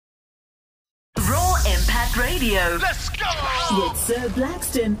Impact Radio. Let's go! With Sir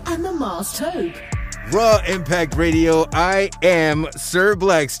Blackston and the Masked Hope. Raw Impact Radio, I am Sir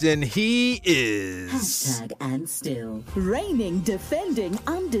Blackston. He is... Hashtag and still reigning, defending,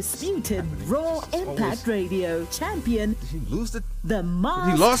 undisputed Raw Impact Radio champion. Did he lose the... The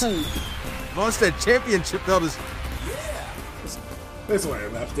Masked He lost? Hope. Lost that championship belt. That's why I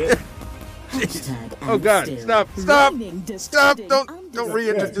left it. Hashtag Oh and God! still Stop! reigning, Stop! defending, Don't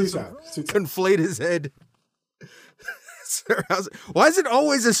reintroduce him. Two times. Conflate his head. Sir, why is it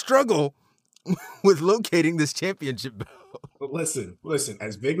always a struggle with locating this championship belt? But listen.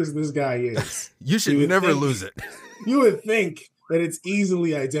 As big as this guy is, You should never lose it. You would think that it's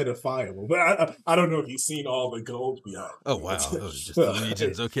easily identifiable, but I don't know if you've seen all the gold behind. Oh, wow. Those are just the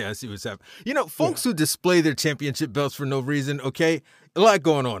legions. Okay, I see what's happening. You know, folks who display their championship belts for no reason, okay, a lot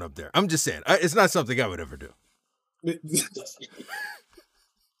going on up there. I'm just saying, it's not something I would ever do.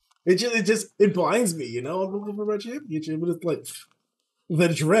 It blinds me, you know. I'm looking for my championship, but it's like the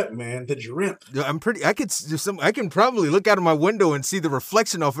drip, man, the drip. I can probably look out of my window and see the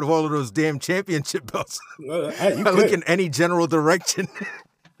reflection off of all of those damn championship belts. I look in any general direction.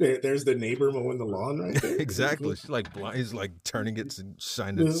 There's the neighbor mowing the lawn right there. Exactly. She's like blind. He's like turning it to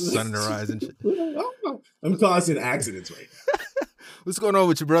shine the sun in her eyes and shit. I'm causing accidents right now. What's going on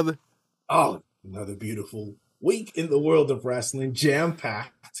with you, brother? Oh, another beautiful week in the world of wrestling,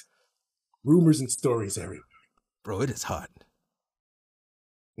 jam-packed. Rumors and stories everywhere. Bro, it is hot.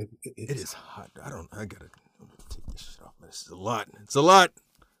 It is hot. I gotta take this shit off, man. This is a lot. It's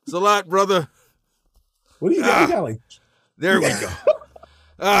a lot, brother. What do you got? You got like... There we go.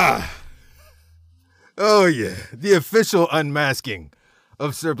 Oh yeah. The official unmasking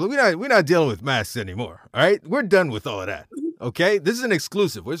of Sir Blue. We're not dealing with masks anymore. All right? We're done with all of that. Okay? This is an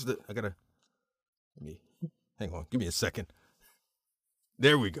exclusive. Hang on, give me a second.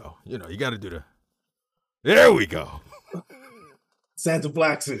 There we go. You know, you gotta do there we go. Santa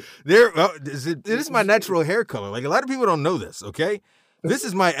Blackston. It is my natural hair color. Like, a lot of people don't know this, okay? This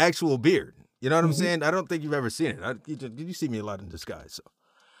is my actual beard. You know what I'm saying? I don't think you've ever seen it. You see me a lot in disguise, so.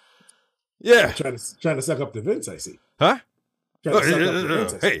 Yeah. Trying to suck up the Vince, I see. Huh?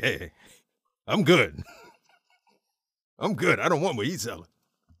 Hey. I'm good. I don't want what he's selling.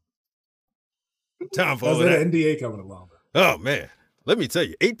 Time for all of that. NDA coming along. Oh, man. Let me tell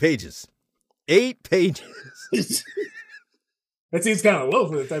you, 8 pages. 8 pages. That seems kind of low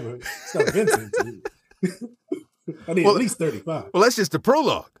for the type of stuff Vince into. I need at least 35. Well, that's just the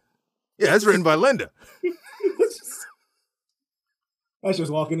prologue. Yeah, that's written by Linda. That's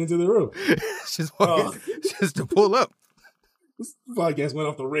just walking into the room. Just to pull up. This podcast went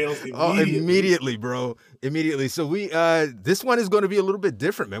off the rails immediately. Oh, immediately, bro. Immediately. So this one is going to be a little bit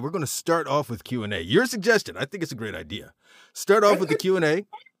different, man. We're going to start off with Q&A. Your suggestion, I think it's a great idea. Start off with the Q&A.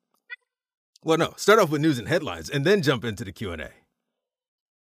 Well, no, start off with news and headlines and then jump into the Q&A.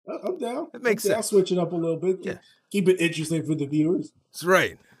 I'm down. It makes sense. I'll switch it up a little bit. Yeah. Keep it interesting for the viewers. That's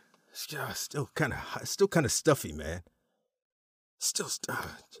right. Still kind of stuffy, man. Just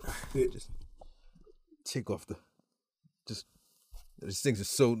take off these things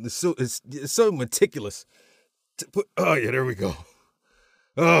are it's so meticulous to put. Oh yeah, there we go.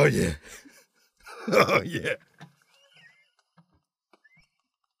 Oh yeah. Oh yeah.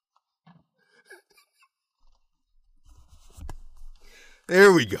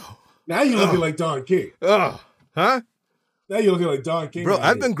 There we go. Now you're looking like Don King. Oh, huh? Now you're looking like Don King. Bro,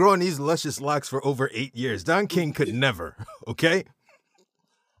 I've been growing these luscious locks for over 8 years. Don King could never, okay?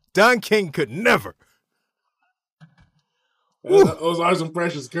 Don King could never. Those are some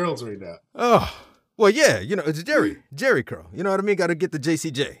precious curls right now. Oh, well, yeah, you know, it's Jerry curl. You know what I mean? Got to get the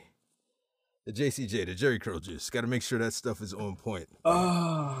JCJ. The Jerry curl juice. Got to make sure that stuff is on point.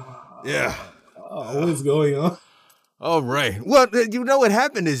 Yeah. What's going on? All right. Well, you know what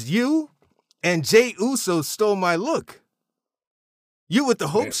happened is you and Jay Uso stole my look. You with the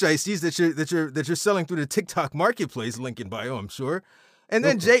hope shiesties that you're selling through the TikTok marketplace, link in bio, I'm sure. And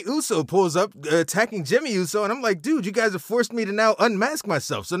then Jay Uso pulls up attacking Jimmy Uso, and I'm like, dude, you guys have forced me to now unmask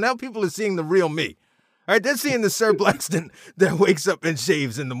myself. So now people are seeing the real me. All right, they're seeing the Sir Blackston that wakes up and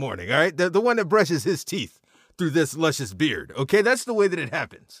shaves in the morning. All right, the one that brushes his teeth through this luscious beard. Okay, that's the way that it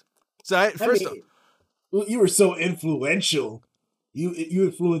happens. So first off, you were so influential. You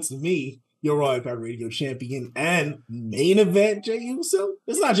influenced me, your Raw Impact Radio champion and main event Jey Uso.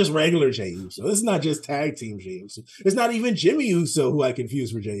 It's not just regular Jey Uso. It's not just tag team Jey Uso. It's not even Jimmy Uso, who I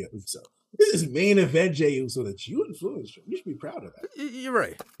confused for Jey Uso. This is main event Jey Uso that you influenced. You should be proud of that. You're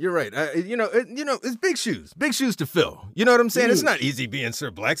right. You're right. It's big shoes to fill. You know what I'm saying? Huge. It's not easy being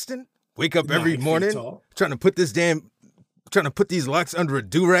Sir Blackston. Wake up every morning trying to put this damn trying to put these locks under a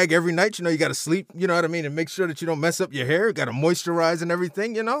do-rag every night. You know, you got to sleep, you know what I mean? And make sure that you don't mess up your hair. Got to moisturize and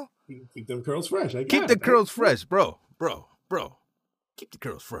everything, you know? Keep them curls fresh. Keep the curls fresh, bro. Keep the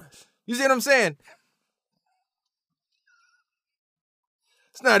curls fresh. You see what I'm saying?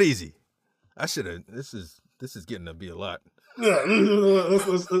 It's not easy. I should have. This is getting to be a lot. Yeah,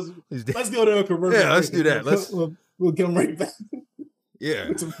 let's go to a commercial. Yeah, let's do that. We'll come right back. Yeah,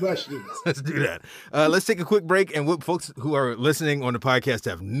 with some questions. Let's do that. Let's take a quick break. And what folks who are listening on the podcast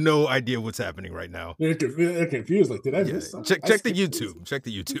have no idea what's happening right now. They're confused. Like, did I miss something? Check the YouTube. Check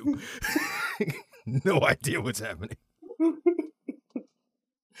the YouTube. No idea what's happening.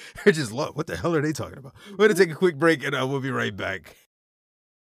 They're just lost. What the hell are they talking about? We're going to take a quick break and we'll be right back.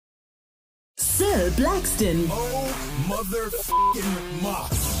 Sir Blackston. Oh, motherfucking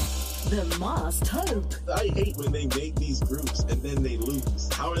Moss. The Masked Hope. I hate when they make these groups and then they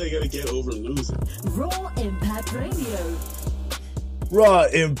lose. How are they going to get over losing? Raw Impact Radio. Raw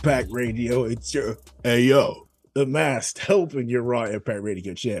Impact Radio. It's your Ayo, the Masked Hope, and your Raw Impact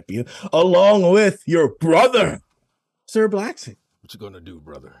Radio champion, along with your brother, Sir Blackston. What you gonna do,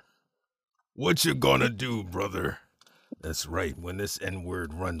 brother? What you gonna do, brother? That's right. When this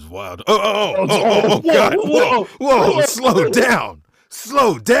N-word runs wild. Oh, God. Whoa.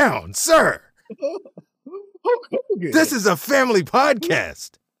 Slow down, sir. This is a family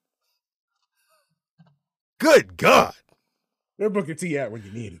podcast. Good God. They're booking T out when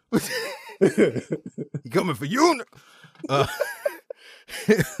you need it. He coming for you?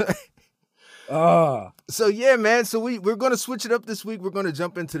 So yeah, man. So we're gonna switch it up this week. We're gonna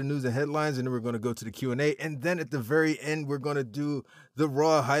jump into the news and headlines, and then we're gonna go to the Q&A, and then at the very end, we're gonna do the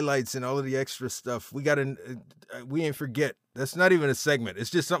Raw highlights and all of the extra stuff. We ain't forget. That's not even a segment. It's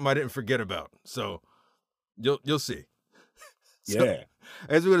just something I didn't forget about. So you'll see. So, yeah.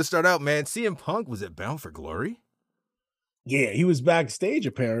 As we're gonna start out, man, CM Punk was at Bound for Glory. Yeah, he was backstage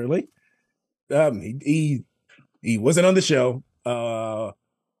apparently. He wasn't on the show.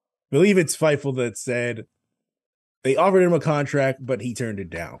 Believe it's Fightful that said they offered him a contract, but he turned it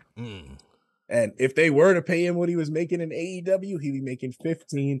down. And if they were to pay him what he was making in AEW, he'd be making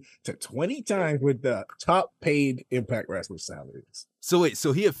 15 to 20 times with the top paid Impact Wrestler salaries. So wait,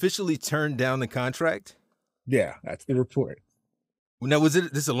 so he officially turned down the contract? Yeah, that's the report. Now, was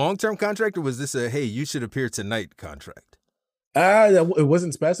this a long-term contract, or was this a, hey, you should appear tonight contract? It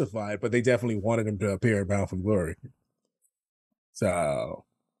wasn't specified, but they definitely wanted him to appear at Bound for Glory. So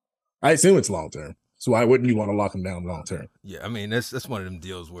I assume it's long-term. So why wouldn't you want to lock him down long-term? Yeah, I mean, that's one of them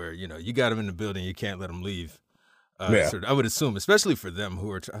deals where, you know, you got him in the building, you can't let him leave. So I would assume, especially for them who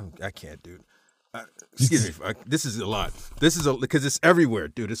are, I can't, dude. Excuse me, this is a lot. Because it's everywhere,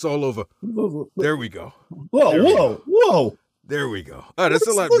 dude. It's all over. There we go. Whoa. There we go. Oh, that's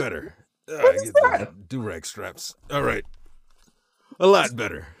a lot better. What is that? Do-rag straps. All right. A lot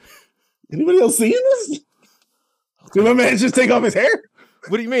better. Anybody else seeing this? Did my man just take off his hair?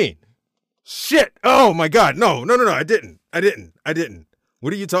 What do you mean? Shit. Oh, my God. No. I didn't.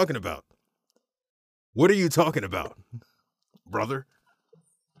 What are you talking about? Brother?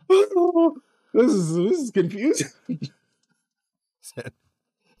 This is confusing.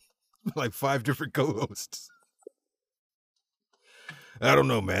 Like 5 different co-hosts. I don't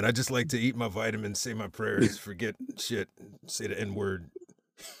know, man. I just like to eat my vitamins, say my prayers, forget shit, say the N-word.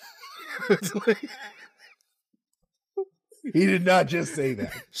 He did not just say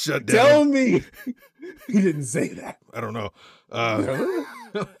that. Shut down. Tell me he didn't say that. I don't know.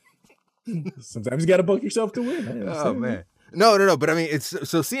 Sometimes you got to book yourself to win. Oh, man. No. But I mean, it's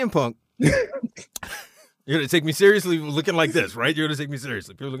so CM Punk. You're going to take me seriously looking like this, right? You're going to take me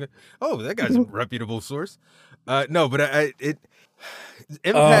seriously. People looking, oh, that guy's a reputable source. No, but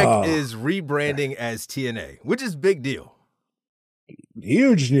Impact is rebranding as TNA, which is big deal.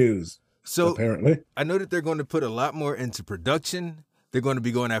 Huge news. So apparently, I know that they're going to put a lot more into production. They're going to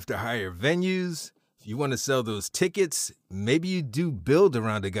be going after higher venues. If you want to sell those tickets, maybe you do build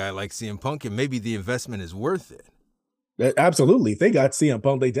around a guy like CM Punk, and maybe the investment is worth it. Absolutely. If they got CM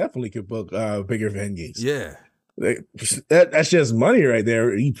Punk, they definitely could book bigger venues. Yeah. That's just money right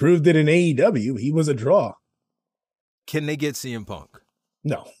there. He proved it in AEW. He was a draw. Can they get CM Punk?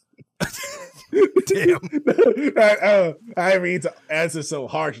 No. Damn. I mean to answer so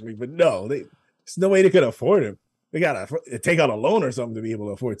harshly, but no, there's no way they could afford him. They got to take out a loan or something to be able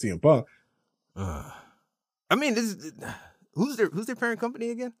to afford CM Punk. I mean, who's their parent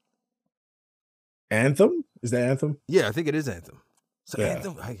company again? Anthem? Is that Anthem? Yeah, I think it is Anthem. So yeah.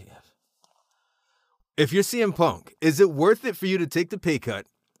 Anthem, if you're CM Punk, is it worth it for you to take the pay cut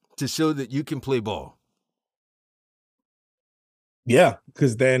to show that you can play ball? Yeah,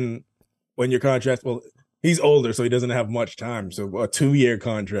 because then when your contract, well, He's older, so he doesn't have much time. So a 2-year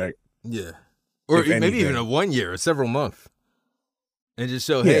contract. Yeah. Or maybe even a 1 year or several months. And just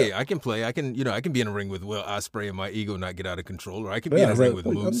show, hey, I can play. I can be in a ring with Will Ospreay and my ego not get out of control. Or I can be in a ring with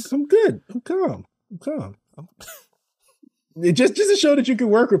Moose. I'm good. I'm calm. It just to show that you can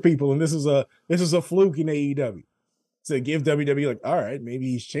work with people, and this is a fluke in AEW. To give WWE like, all right, maybe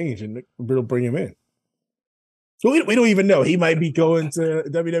he's changed, and we'll bring him in. So we don't even know. He might be going to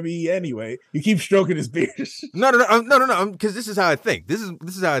WWE anyway. You keep stroking his beard. No. Because this is how I think. This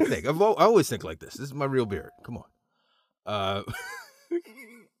is how I think. I always think like this. This is my real beard. Come on.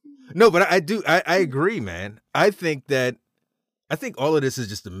 No, but I agree, man. I think all of this is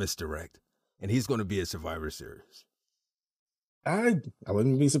just a misdirect, and he's going to be a Survivor Series. I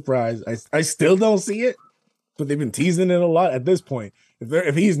wouldn't be surprised. I still don't see it, but they've been teasing it a lot at this point.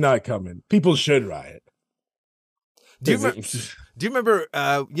 If he's not coming, people should riot. Do you remember,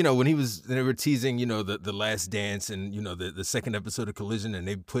 when they were teasing, the Last Dance and, the second episode of Collision, and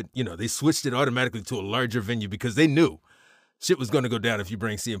they switched it automatically to a larger venue because they knew shit was going to go down if you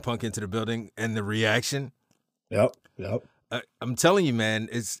bring CM Punk into the building, and the reaction. Yep. I'm telling you, man,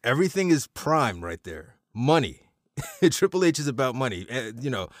 everything is prime right there. Money. Triple H is about money.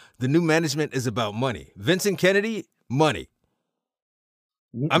 The new management is about money. Vincent Kennedy, money.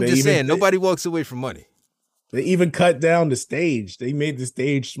 I'm just saying, nobody walks away from money. They even cut down the stage. They made the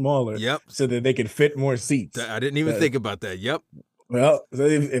stage smaller, so that they could fit more seats. I didn't even think about that. Yep. Well, so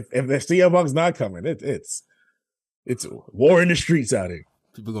if the CM Punk's not coming, it's war in the streets out here.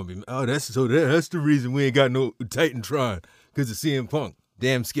 People gonna be, that's the reason we ain't got no Titantron, because of CM Punk.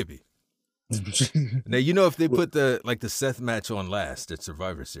 Damn Skippy. Now if they put the Seth match on last at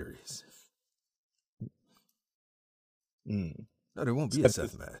Survivor Series. No, there won't be a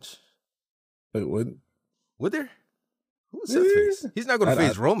Seth match. It wouldn't. Would there? Who is Seth face? He's not going to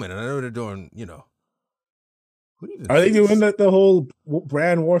face Roman, and I know they're doing, Are they doing the whole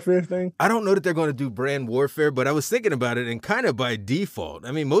brand warfare thing? I don't know that they're going to do brand warfare, but I was thinking about it, and kind of by default.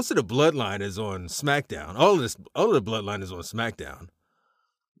 I mean, most of the bloodline is on SmackDown. All of the bloodline is on SmackDown.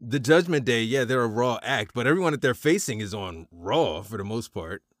 The Judgment Day, they're a Raw act, but everyone that they're facing is on Raw for the most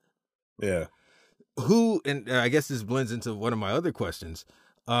part. Yeah. Who, and I guess this blends into one of my other questions,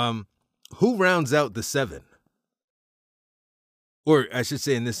 who rounds out the 7? Or I should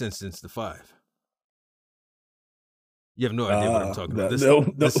say in this instance, the 5. You have no idea what I'm talking about.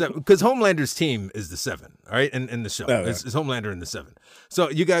 Because Homelander's team is the 7, all right? In the show. Oh, it's Homelander in the 7.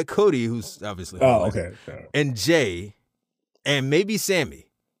 So you got Cody, who's obviously Homelander, okay. And Jay, and maybe Sammy.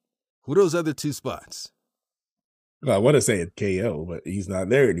 Who are those other 2 spots? Well, I want to say it's KO, but he's not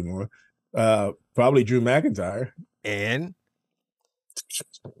there anymore. Probably Drew McIntyre. And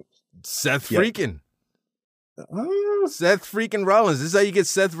Seth freaking. Seth freaking Rollins. This is how you get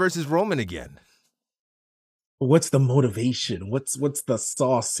Seth versus Roman again. What's the motivation? What's the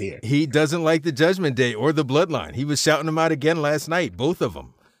sauce here? He doesn't like the Judgment Day or the Bloodline. He was shouting them out again last night, both of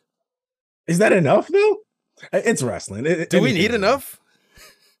them. Is that enough, though? It's wrestling. Do we need enough?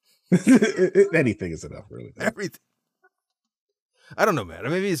 Anything is enough, really. Everything. I don't know, man.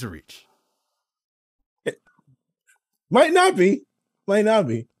 Maybe it's a reach. Might not be.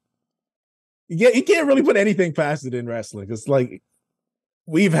 You can't really put anything past it in wrestling. It's like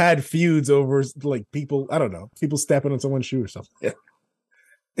we've had feuds over people. I don't know, people stepping on someone's shoe or something. Yeah.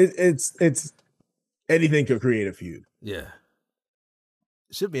 It's anything could create a feud. Yeah,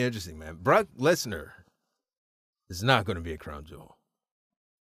 it should be interesting, man. Brock Lesnar is not going to be a crown jewel.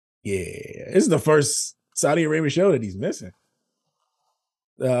 Yeah, this is the first Saudi Arabia show that he's missing.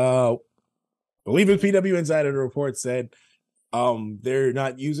 Believe it, PW Insider, the report said they're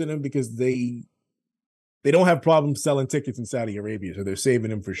not using him because they don't have problems selling tickets in Saudi Arabia, so they're saving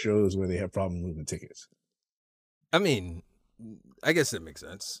him for shows where they have problems moving tickets. I mean, I guess that makes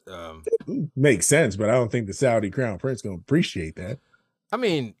sense. Makes sense, but I don't think the Saudi Crown Prince going to appreciate that. I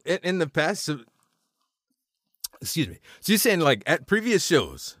mean, in the past, excuse me. So you're saying at previous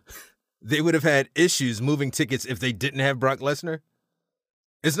shows, they would have had issues moving tickets if they didn't have Brock Lesnar?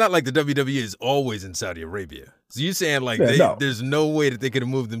 It's not like the WWE is always in Saudi Arabia. So you're saying there's no way that they could have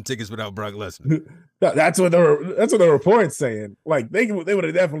moved them tickets without Brock Lesnar? That's what the report's saying. They would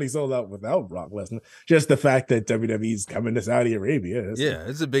have definitely sold out without Brock Lesnar. Just the fact that WWE's coming to Saudi Arabia.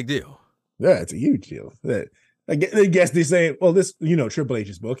 It's a big deal. Yeah, it's a huge deal. I guess they're saying, well, this, Triple H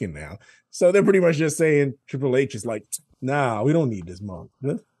is booking now. So they're pretty much just saying Triple H is like, nah, we don't need this month.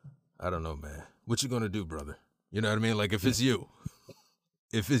 Huh? I don't know, man. What you going to do, brother? You know what I mean? If it's you.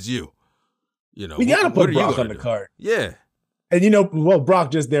 If it's you, we gotta put Brock on the card. Yeah, and Brock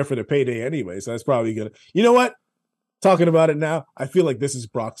just there for the payday anyway, so that's probably gonna. You know what? Talking about it now, I feel like this is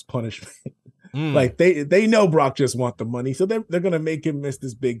Brock's punishment. Like they know Brock just want the money, so they're gonna make him miss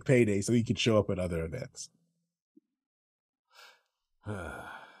this big payday so he can show up at other events.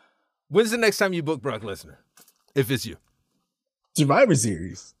 When's the next time you book Brock Lesnar? If it's you. Survivor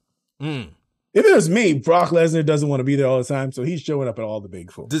Series. If it was me, Brock Lesnar doesn't want to be there all the time, so he's showing up at all the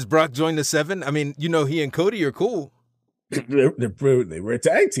big folks. Does Brock join the 7? I mean, he and Cody are cool. They were a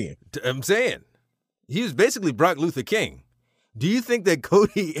tag team. I'm saying. He was basically Brock Luther King. Do you think that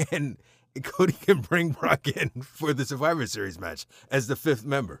Cody can bring Brock in for the Survivor Series match as the 5th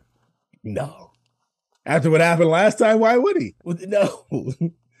member? No. After what happened last time, why would he? No.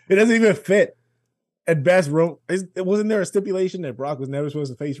 It doesn't even fit. At best, wasn't there a stipulation that Brock was never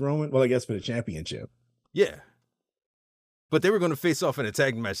supposed to face Roman? Well, I guess for the championship. Yeah. But they were going to face off in a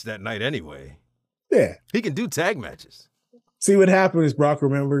tag match that night anyway. Yeah. He can do tag matches. See, what happened is Brock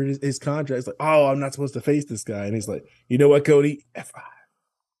remembered his contract. It's like, oh, I'm not supposed to face this guy. And he's like, you know what, Cody? F5.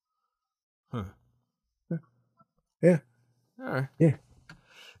 Huh. Yeah. All right. Yeah.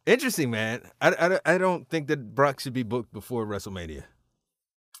 Interesting, man. I don't think that Brock should be booked before WrestleMania.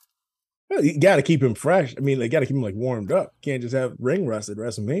 Well, you got to keep him fresh. I mean, they got to keep him warmed up. You can't just have ring rust at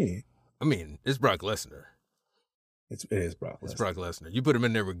WrestleMania. I mean, it's Brock Lesnar. It is Brock Lesnar. It's Brock Lesnar. You put him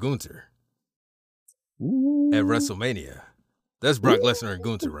in there with Gunther Ooh. at WrestleMania. That's Brock Lesnar and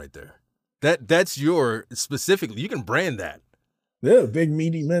Gunther right there. That's your specifically. You can brand that. Yeah, big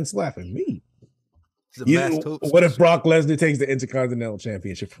meaty men slapping me. What if Brock Lesnar takes the Intercontinental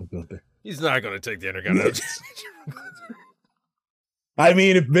Championship from Gunther? He's not going to take the Intercontinental Championship from Gunther. I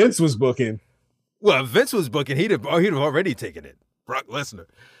mean, if Vince was booking. Well, if Vince was booking, he'd have already taken it. Brock Lesnar.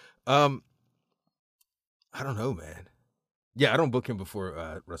 I don't know, man. Yeah, I don't book him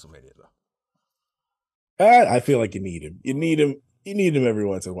before WrestleMania, though. I feel like you need him. You need him every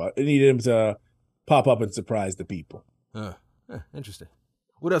once in a while. You need him to pop up and surprise the people. Interesting.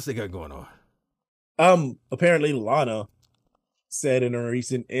 What else they got going on? Apparently Lana said in a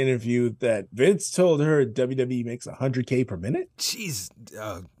recent interview that Vince told her WWE makes $100K per minute. Jeez.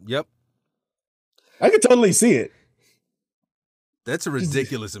 Yep. I could totally see it. That's a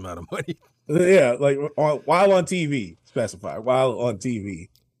ridiculous amount of money. Yeah, while on TV, while on TV,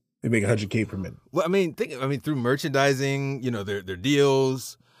 they make $100K per minute. Well, I mean, through merchandising, their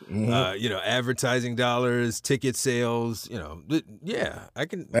deals, advertising dollars, ticket sales, yeah, I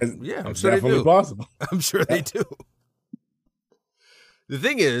can. I'm sure definitely they do. Possible. I'm sure they do. The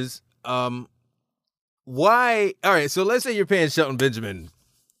thing is, why? All right, so let's say you're paying Shelton Benjamin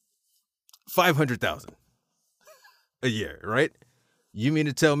 $500,000 a year, right? You mean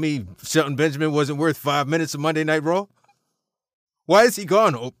to tell me Shelton Benjamin wasn't worth 5 minutes of Monday Night Raw? Why is he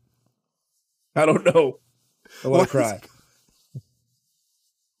gone, Hope? I don't know. I want to cry.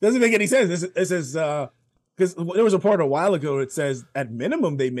 Doesn't make any sense. This is because there was a part a while ago that says at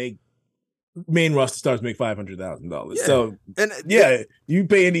minimum they make main roster stars make $500,000. Yeah. So you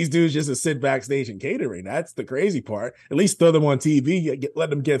paying these dudes just to sit backstage and catering. That's the crazy part. At least throw them on TV, let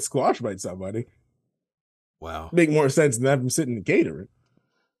them get squashed by somebody. Wow, make more sense than have them sitting and catering.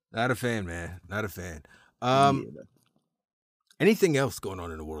 Not a fan, man. Not a fan. Anything else going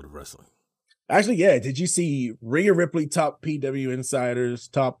on in the world of wrestling? Actually, yeah. Did you see Rhea Ripley top PW Insiders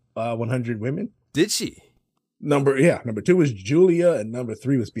top 100 women? Did she? Number 2 was Julia, and number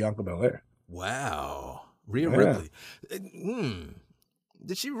 3 was Bianca Belair. Wow, Rhea Ripley.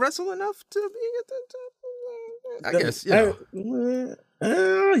 Did she wrestle enough to be at the top? I guess.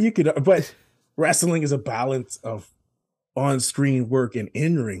 You could, but wrestling is a balance of on-screen work and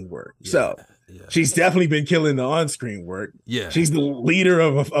in-ring work. So she's definitely been killing the on-screen work. Yeah, she's the leader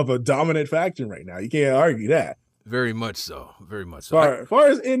of a dominant faction right now. You can't argue that. Very much so. Very much so. As far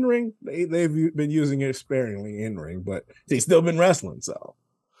as in-ring, they've been using it sparingly in-ring, but they've still been wrestling.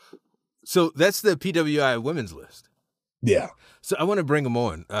 So that's the PWI women's list. Yeah. So I want to bring him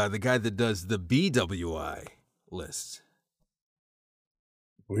on. The guy that does the BWI list.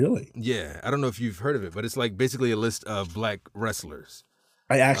 Really? Yeah. I don't know if you've heard of it, but it's like basically a list of black wrestlers.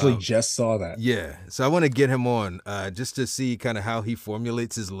 I actually just saw that. Yeah. So I want to get him on just to see kind of how he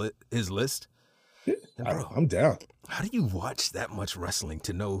formulates his list. Bro, I'm down. How do you watch that much wrestling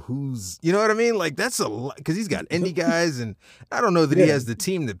to know who's, you know what I mean? Like that's a lot because he's got indie guys, and I don't know that he has the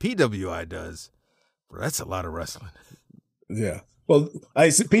team that PWI does. But that's a lot of wrestling. Yeah. Well,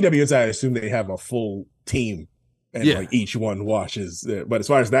 PWI, I assume they have a full team, and like each one watches. But as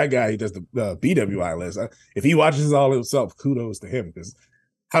far as that guy, he does the BWI list. If he watches all himself, kudos to him. Because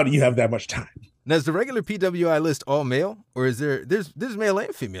how do you have that much time? Now, is the regular PWI list all male, or is there's male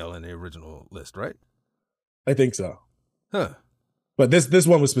and female in the original list, right? I think so. Huh. But this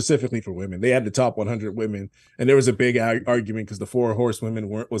one was specifically for women. They had the top 100 women, and there was a big argument because the 4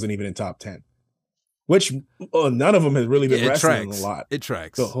 horsewomen wasn't even in top 10. which none of them has really been it wrestling tracks. a lot. It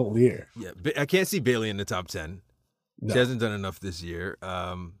tracks. The whole year. Yeah, I can't see Bailey in the top 10. No. She hasn't done enough this year,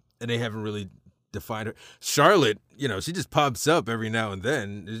 and they haven't really defined her. Charlotte, she just pops up every now and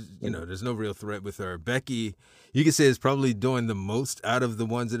then. There's no real threat with her. Becky, you could say, is probably doing the most out of the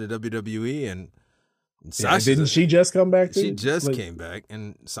ones in the WWE, and Sasha. Didn't she just come back too? She just came back,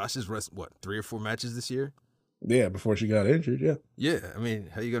 and Sasha's wrestled, 3 or 4 matches this year? Yeah, before she got injured, yeah. Yeah, I mean,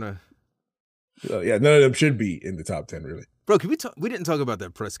 how you gonna... yeah, none of them should be in the top 10, really. Bro, can we talk? We didn't talk about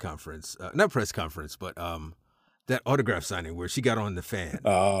that press conference. Not press conference, but that autograph signing where she got on the fan.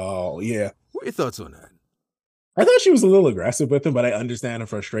 Oh, yeah. What are your thoughts on that? I thought she was a little aggressive with him, but I understand her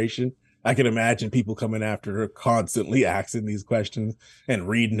frustration. I can imagine people coming after her, constantly asking these questions and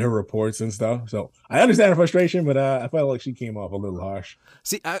reading her reports and stuff. So I understand her frustration, but I felt like she came off a little harsh.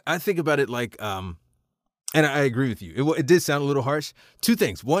 See, I think about it like, and I agree with you. It did sound a little harsh. 2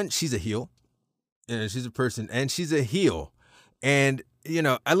 things. One, she's a heel. She's a person, and she's a heel. And,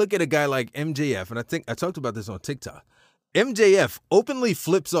 I look at a guy like MJF, and I think I talked about this on TikTok. MJF openly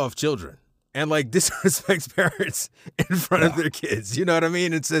flips off children and disrespects parents in front of their kids. You know what I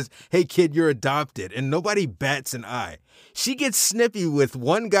mean? It says, hey, kid, you're adopted. And nobody bats an eye. She gets snippy with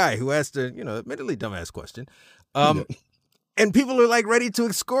one guy who asked a, admittedly dumbass question. And people are ready to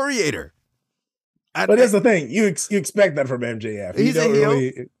excoriate her. But that's the thing. You expect that from MJF. He's a heel.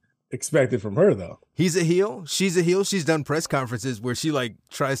 Really expect it from her, though. He's a heel. She's a heel. She's done press conferences where she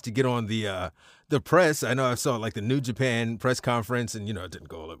tries to get on the press. I know I saw the New Japan press conference, and it didn't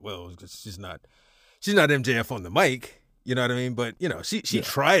go well because she's not MJF on the mic. You know what I mean? But she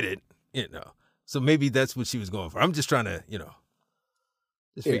tried it. So maybe that's what she was going for. I'm just trying to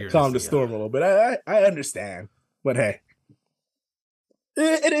just figure calm the storm a little bit. I understand, but hey,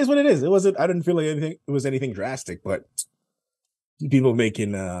 it is what it is. It wasn't. I didn't feel like it was anything drastic, but. People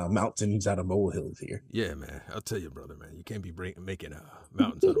making mountains out of molehills here. Yeah, man. I'll tell you, brother, man. You can't be making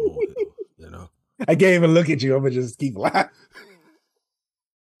mountains out of molehills, I can't even look at you. I'm going to just keep laughing.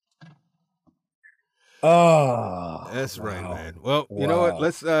 Oh. That's right, man. Well, you know what?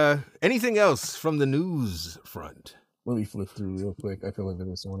 Let's, anything else from the news front? Let me flip through real quick. I feel like there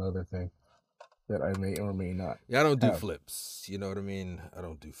was one other thing that I may or may not. Yeah, I don't do flips. You know what I mean? I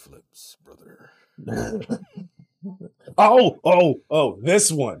don't do flips, brother.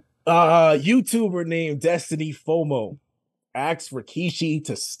 This one. YouTuber named Destiny FOMO asked for Kishi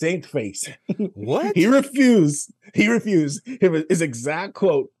to stink face. What? He refused. His exact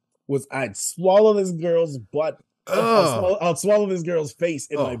quote was, "I'd swallow this girl's butt. I'll swallow this girl's face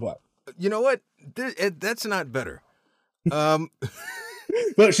in my butt." You know what? That's not better.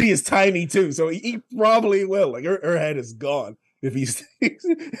 But she is tiny too, so he probably will. Her head is gone if he stays.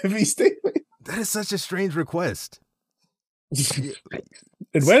 That is such a strange request. It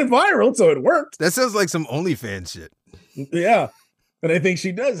went viral, so it worked. That sounds like some OnlyFans shit. Yeah, and I think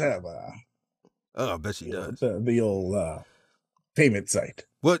she does have I bet she does. The old payment site.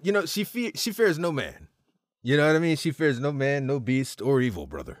 Well, she fears no man. You know what I mean? She fears no man, no beast, or evil,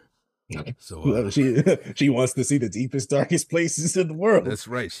 brother. So she wants to see the deepest, darkest places in the world. That's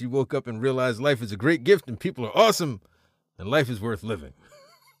right. She woke up and realized life is a great gift, and people are awesome, and life is worth living.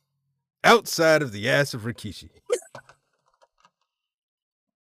 Outside of the ass of Rikishi.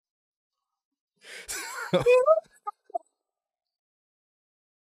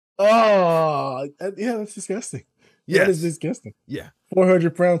 Yeah, that's disgusting. Yes. That is disgusting. Yeah.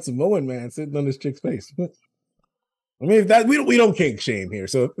 400-pound Samoan man sitting on this chick's face. I mean, if that we don't kink shame here.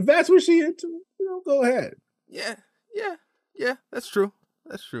 So if that's what she into, go ahead. Yeah. That's true.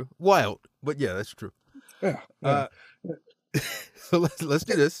 Wild, but yeah, that's true. Yeah. So let's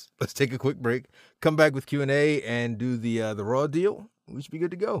do this. Let's take a quick break. Come back with Q&A and do the Raw deal. We should be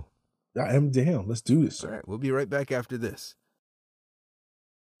good to go. I am down. Let's do this. All right, we'll be right back after this.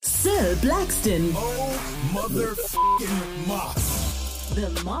 Sir Blackston. Oh, motherfucking Moss. The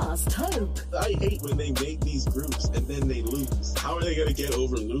Masked Hope. I hate when they make these groups and then they lose. How are they going to get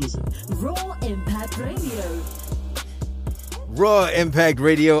over losing? Raw Impact Radio. Raw Impact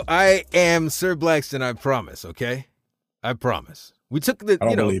Radio. I am Sir Blackston, I promise, okay? I promise. We took the,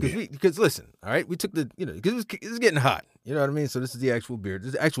 because listen, all right? We took the, because it was getting hot. You know what I mean? So this is the actual beard. This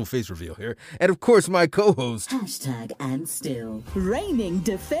is the actual face reveal here. And of course, my co-host. # and still. Reigning,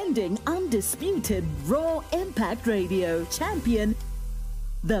 defending, undisputed Raw Impact Radio champion,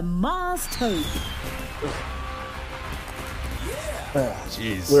 the Masked Hope.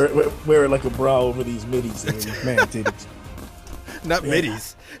 Jeez. Wear like a bra over these middies and these man titties. Not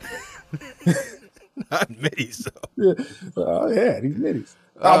middies. Not middies, though. Yeah, these middies.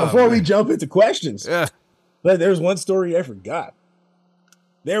 Before we jump into questions, yeah. there's one story I forgot.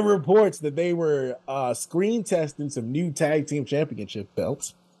 There were reports that they were screen testing some new tag team championship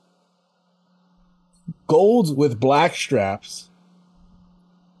belts. Gold with black straps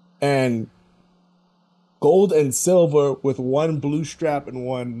and gold and silver with one blue strap and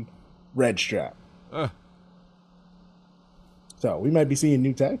one red strap. So we might be seeing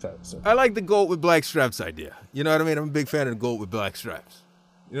new tag titles. So. I like the gold with black straps idea. You know what I mean? I'm a big fan of the gold with black straps.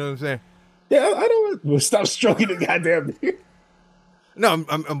 You know what I'm saying? Yeah, I don't want to stop stroking the goddamn beard. No,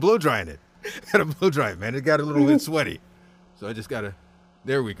 I'm blow drying it. Gotta blow dry it, man. It got a little bit sweaty. So I just gotta,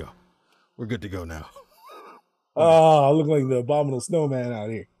 there we go. We're good to go now. Oh, I look like the abominable snowman out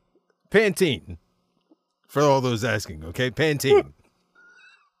here. Pantene. For all those asking, okay? Pantene.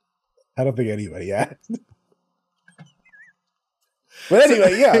 I don't think anybody asked. But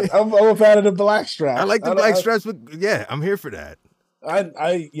anyway, yeah, I'm a fan of the black straps. I like the black straps, but yeah, I'm here for that.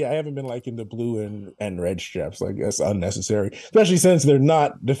 I haven't been liking the blue and red straps. Like, that's unnecessary, especially since they're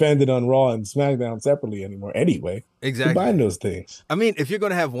not defended on Raw and SmackDown separately anymore. Anyway, exactly. Combine those things. I mean, if you're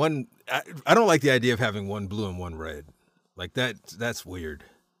going to have one, I don't like the idea of having one blue and one red. Like that's weird.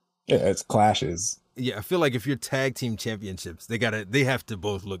 Yeah, it's clashes. Yeah, I feel like if you're tag team championships, they have to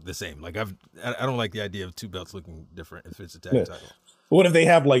both look the same. Like I don't like the idea of two belts looking different if it's a tag title. What if they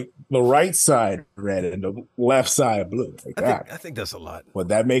have like the right side red and the left side blue? Like, I think that's a lot. Would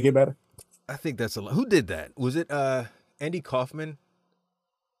that make it better? I think that's a lot. Who did that? Was it Andy Kaufman?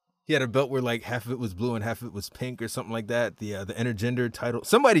 He had a belt where like half of it was blue and half of it was pink or something like that. The intergender title.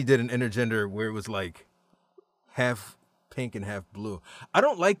 Somebody did an intergender where it was like half pink and half blue. I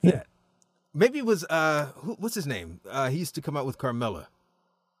don't like that. Maybe it was what's his name? He used to come out with Carmella.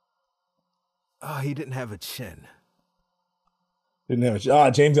 Oh, he didn't have a chin.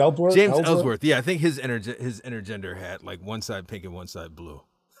 James Ellsworth. James Ellsworth. Yeah, I think his intergender had like one side pink and one side blue.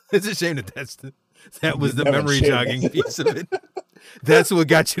 It's a shame that was the memory jogging piece of it. That's what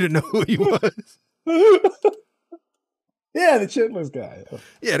got you to know who he was. Yeah, the chinless guy.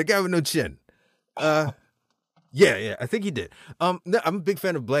 Yeah, the guy with no chin. Yeah, I think he did. I'm a big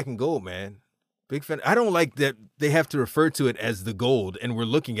fan of black and gold, man. Big fan. I don't like that they have to refer to it as the gold, and we're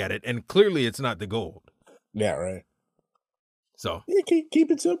looking at it, and clearly it's not the gold. Yeah, right. So yeah, keep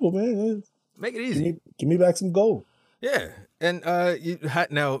it simple, man. Make it easy. Give me back some gold. Yeah, and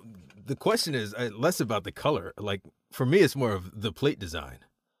now the question is less about the color. Like for me, it's more of the plate design.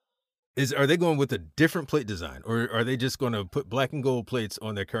 Are they going with a different plate design, or are they just going to put black and gold plates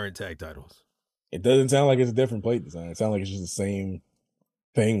on their current tag titles? It doesn't sound like it's a different plate design. It sounds like it's just the same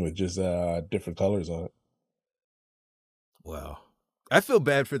thing with just different colors on it. Wow. I feel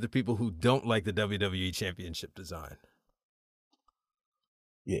bad for the people who don't like the WWE Championship design.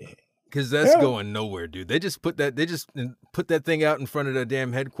 Yeah. Because that's going nowhere, dude. They just put that thing out in front of the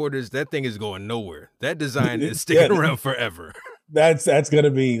damn headquarters. That thing is going nowhere. That design is sticking around forever. That's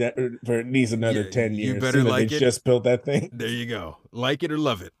gonna be that for at least another 10 years. You better like they it. Just built that thing. There you go. Like it or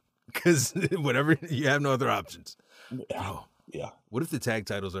love it. Because whatever, you have no other options. Oh, yeah. What if the tag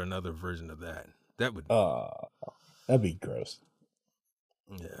titles are another version of that? That would that'd be gross.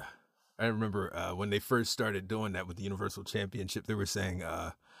 Yeah. I remember when they first started doing that with the Universal Championship, they were saying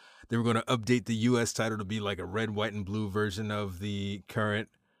they were going to update the U.S. title to be like a red, white, and blue version of the current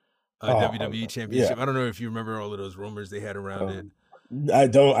WWE Championship. Yeah. I don't know if you remember all of those rumors they had around it. I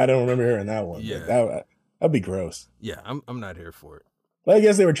don't remember hearing that one. Yeah. That'd be gross. Yeah, I'm not here for it. But I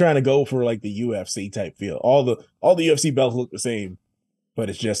guess they were trying to go for like the UFC type feel. All the UFC belts look the same, but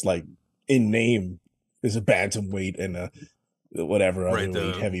it's just like in name there's a bantamweight and a whatever right,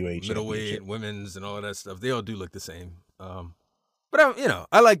 other weight, heavyweight, middleweight, women's, and all of that stuff. They all do look the same. But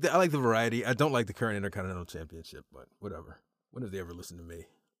I like the variety. I don't like the current Intercontinental Championship, but whatever. When have they ever listened to me?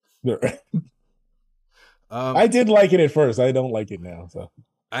 I did like it at first. I don't like it now. So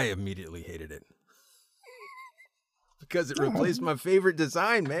I immediately hated it because it replaced my favorite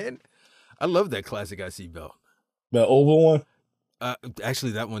design. Man, I love that classic IC belt. The oval one.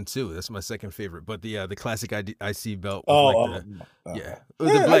 Actually, that one too. That's my second favorite. But the classic IC belt. The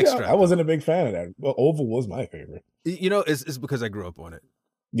black strap. I wasn't a big fan of that. Well, oval was my favorite. It's because I grew up on it.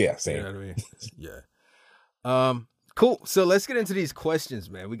 Yeah, same. You know what I mean? Yeah. Cool. So let's get into these questions,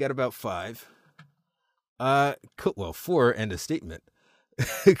 man. We got about 5. Cool. Well, 4 and a statement.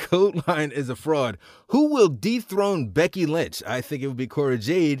 Code line is a fraud. Who will dethrone Becky Lynch? I think it would be Cora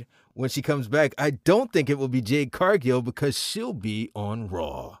Jade. When she comes back, I don't think it will be Jade Cargill because she'll be on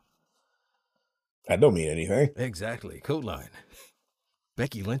Raw. That don't mean anything. Exactly. Code line.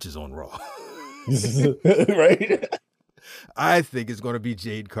 Becky Lynch is on Raw. Right? I think it's going to be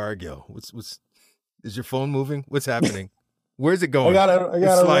Jade Cargill. Is your phone moving? What's happening? Where's it going? I got a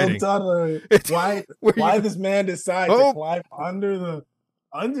little tunnel. Why this man decide to climb under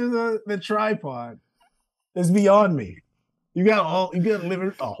under the tripod is beyond me. You got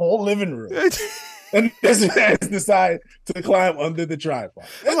a whole living room. And this man decide to climb under the tripod.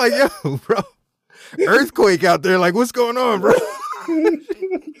 I'm like, yo, bro, earthquake out there. Like, what's going on, bro?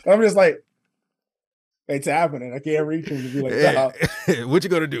 I'm just like, it's happening. I can't reach him to be like, nah. What you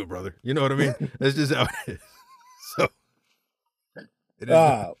gonna do, brother? You know what I mean? That's just how it is. So,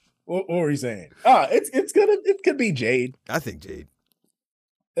 what were you saying? It could be Jade. I think Jade.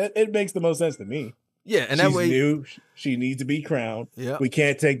 It makes the most sense to me. Yeah, and she's that way new. She needs to be crowned. Yeah, we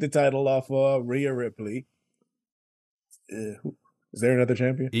can't take the title off Rhea Ripley. Is there another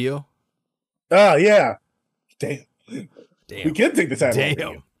champion? Io. Oh yeah. Damn. We could take the title.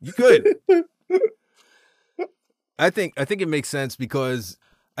 Damn. You could. I think it makes sense because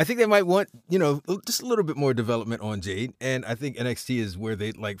I think they might want, just a little bit more development on Jade, and I think NXT is where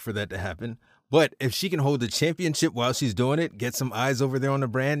they'd like for that to happen. But if she can hold the championship while she's doing it, get some eyes over there on the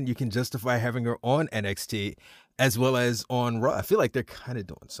brand, you can justify having her on NXT as well as on Raw. I feel like they're kind of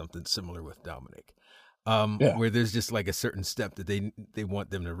doing something similar with Dominic, where there's just like a certain step that they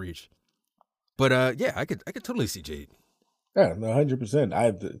want them to reach. But I could totally see Jade. Yeah, no,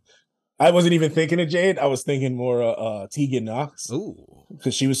 100%. I wasn't even thinking of Jade. I was thinking more Tegan Nox. Ooh,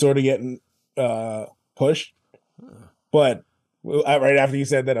 because she was sort of getting pushed. But right after you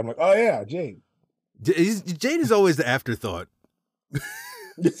said that, I'm like, oh yeah, Jade. Jade is always the afterthought.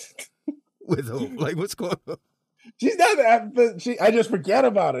 With hope. Like, what's going on? She's not the afterthought. I just forget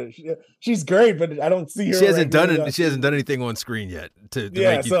about her. She's great, but I don't see her. She hasn't done it. She hasn't done anything on screen yet to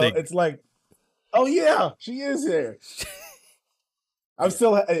make you think. It's like, oh yeah, she is here. I'm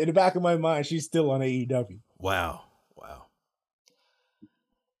still in the back of my mind. She's still on AEW. Wow.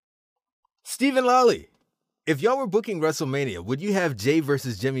 Stephen Lally, if y'all were booking WrestleMania, would you have Jay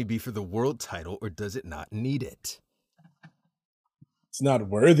versus Jimmy be for the world title, or does it not need it? It's not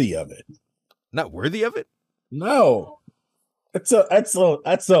worthy of it. Not worthy of it? No. That's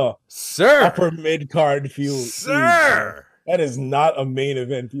a sir upper mid card feud. Sir, that is not a main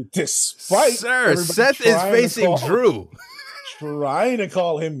event feud. Despite Seth is facing Drew. Trying to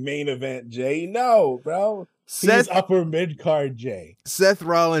call him main event Jay. No, bro. He's upper mid card Jay. Seth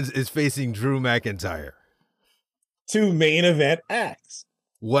Rollins is facing Drew McIntyre. 2 main event acts.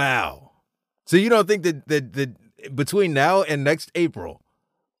 Wow. So you don't think that between now and next April,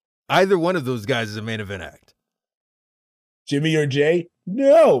 either one of those guys is a main event act? Jimmy or Jay?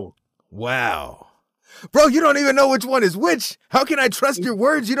 No. Wow. Bro, you don't even know which one is which. How can I trust your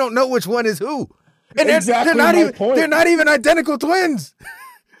words? You don't know which one is who. And they're not even identical twins.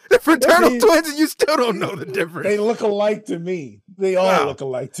 They're fraternal twins, and you still don't know the difference. They look alike to me. They all look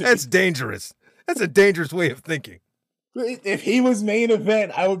alike to me. That's dangerous. That's a dangerous way of thinking. If he was main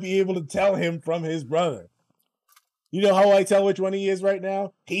event, I would be able to tell him from his brother. You know how I tell which one he is right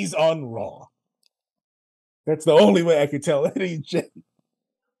now? He's on Raw. That's the only way I could tell any Jay.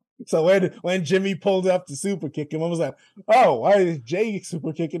 So when Jimmy pulled up to super kick him, I was like, oh, why is Jay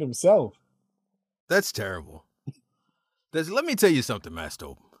super kicking himself? That's terrible. Let me tell you something,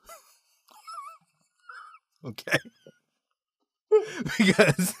 Masto. Okay?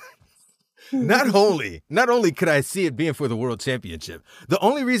 Because not only could I see it being for the World Championship, the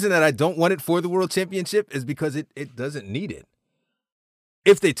only reason that I don't want it for the World Championship is because it doesn't need it.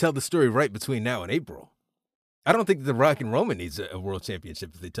 If they tell the story right between now and April. I don't think The Rock and Roman needs a World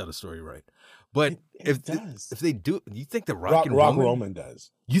Championship if they tell the story right. But if they do, you think The Rock and Roman does?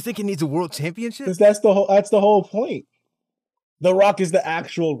 You think it needs a World Championship? Because that's the whole point. The Rock is the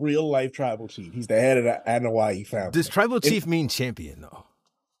actual real life tribal chief. He's the head of the Hawaii family. Does tribal chief mean champion though?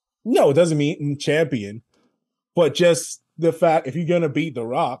 No, it doesn't mean champion. But just the fact, if you're gonna beat The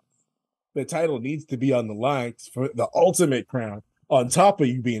Rock, the title needs to be on the line for the ultimate crown on top of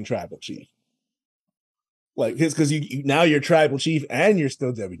you being tribal chief. Like, because you now you're tribal chief and you're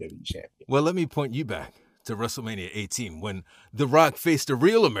still WWE champion. Well, let me point you back to WrestleMania 18 when The Rock faced a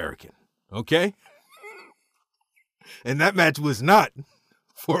real American, okay? And that match was not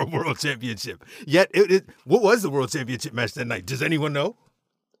for a world championship. Yet, what was the world championship match that night? Does anyone know?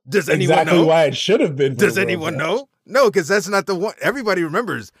 Does anyone know? Exactly why it should have been. Does anyone know? No, because that's not the one. Everybody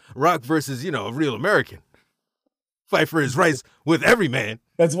remembers Rock versus, a real American. Fight for his rights with every man.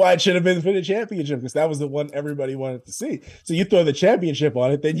 That's why it should have been for the championship, because that was the one everybody wanted to see. So you throw the championship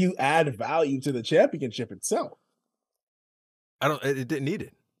on it, then you add value to the championship itself. It didn't need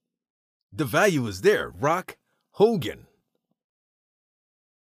it. The value was there. Rock, Hogan,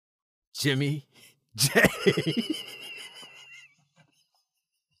 Jimmy, Jay.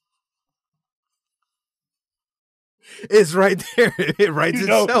 It's right there. It writes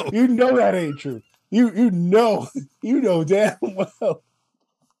itself. You know that ain't true. You know damn well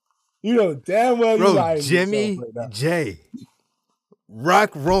You know damn well you Bro, lying to Jimmy yourself right now. J.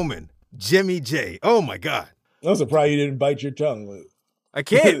 Rock Roman. Jimmy J. Oh my God. I'm surprised you didn't bite your tongue. With I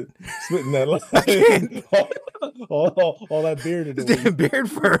can't. spitting that line. I can't. all that beard in This the damn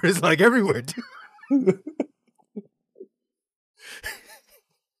beard fur is like everywhere, dude.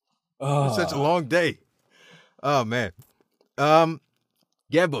 It's such a long day. Oh man.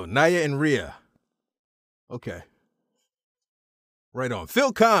 Gabo, Naya, and Rhea. Okay. Right on.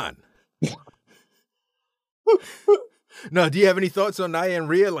 Phil Khan. No, do you have any thoughts on Naya and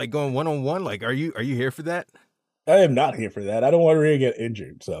Rhea, like going one-on-one? Like, are you here for that? I am not here for that. I don't want Rhea to get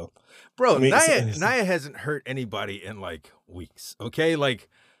injured. So, bro, I mean, Naya hasn't hurt anybody in like weeks. Okay, like,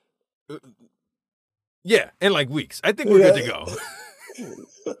 yeah, in like weeks. I think we're good to go.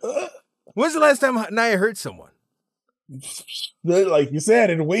 When's the last time Naya hurt someone? Like you said,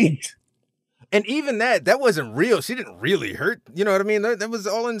 in a week. And even that wasn't real. She didn't really hurt. You know what I mean? That was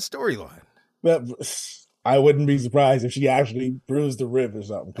all in storyline. But I wouldn't be surprised if she actually bruised the rib or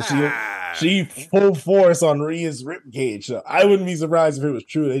something. Because she full force on Rhea's rib cage. So I wouldn't be surprised if it was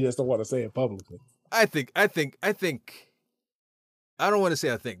true. They just don't want to say it publicly. I think. I don't want to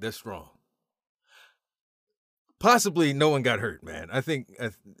say I think. That's strong. Possibly no one got hurt, man.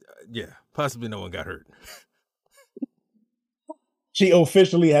 Possibly no one got hurt. She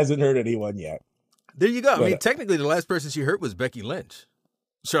officially hasn't hurt anyone yet. There you go. I mean, technically, the last person she hurt was Becky Lynch,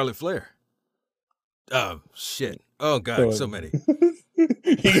 Charlotte Flair. Oh shit! Oh god, so many.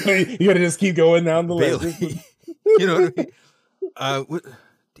 You gotta just keep going down the list. You know what I mean?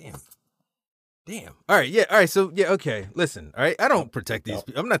 Damn. All right. Yeah. All right. So yeah. Okay. Listen. All right. I don't protect these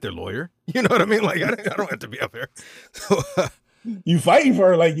people. I'm not their lawyer. You know what I mean? Like I don't have to be up here. So you fighting for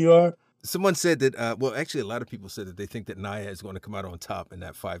her like you are. Someone said that. Well, actually, a lot of people said that they think that Nia is going to come out on top in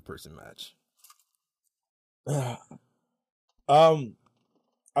that 5-person match. I don't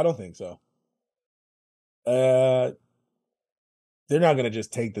think so. They're not going to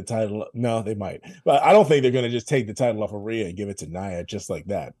just take the title. No, they might, but I don't think they're going to just take the title off of Rhea and give it to Nia just like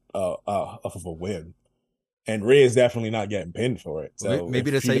that, off of a win. And Rhea is definitely not getting pinned for it. So maybe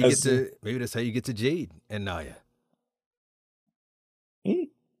that's how you get to. Maybe that's how you get to Jade and Nia.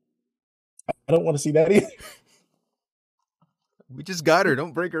 I don't want to see that either. We just got her.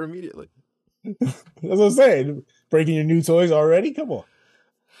 Don't break her immediately. That's what I'm saying. Breaking your new toys already? Come on.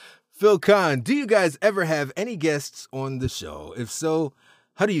 Phil Khan, do you guys ever have any guests on the show? If so,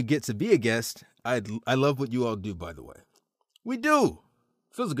 how do you get to be a guest? I love what you all do, by the way. We do.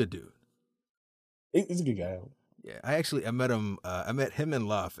 Phil's a good dude. He's a good guy. Yeah, I met him. I met him and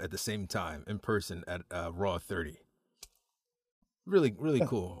Loff at the same time in person at Raw 30. Really, really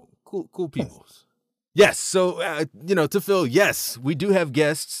cool. Cool peoples. Yes. So, to Phil, yes, we do have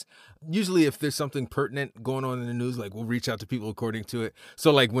guests. Usually if there's something pertinent going on in the news, like we'll reach out to people according to it.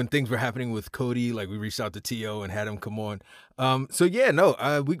 So like when things were happening with Cody, like we reached out to T.O. and had him come on.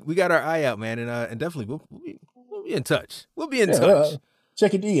 We got our eye out, man. And definitely we'll be in touch. We'll be in touch.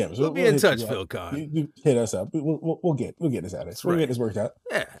 Check your DMs. We'll be in touch, Phil Khan. You hit us up. We'll get this out of it. We'll get this worked out.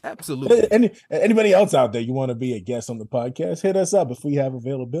 Yeah, absolutely. Anybody else out there you want to be a guest on the podcast, hit us up. If we have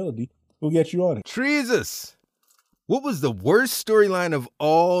availability, we'll get you on it. Treesus. What was the worst storyline of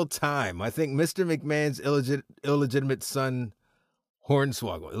all time? I think Mr. McMahon's illegitimate son,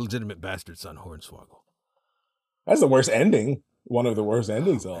 Hornswoggle. Illegitimate bastard son, Hornswoggle. That's the worst ending. One of the worst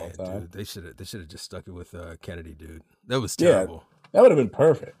endings of all time. Dude, they should have just stuck it with Kennedy, dude. That was terrible. Yeah, that would have been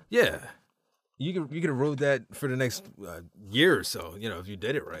perfect. Yeah. You could have rode that for the next year or so, if you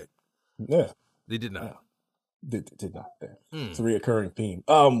did it right. Yeah. They did not. Did not. It's a reoccurring theme.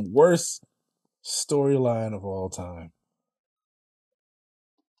 Worst storyline of all time.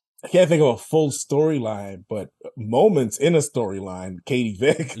 I can't think of a full storyline, but moments in a storyline. Katie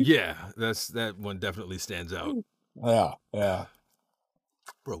Vick. Yeah, that one definitely stands out. Yeah.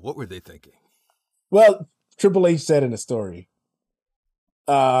 Bro, what were they thinking? Well, Triple H said in the story,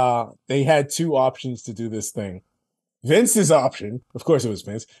 they had two options to do this thing. Vince's option, of course it was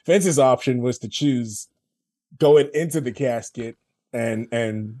Vince. Vince's option was to choose going into the casket and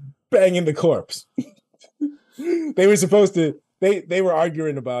banging the corpse. They were supposed to. They were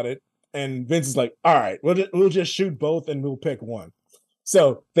arguing about it, and Vince is like, "All right, we'll just shoot both, and we'll pick one."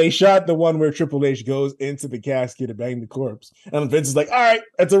 So they shot the one where Triple H goes into the casket and bang the corpse, and Vince is like, "All right,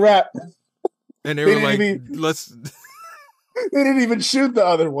 that's a wrap." And they were like, "Let's." They didn't even shoot the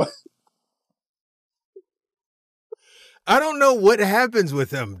other one. I don't know what happens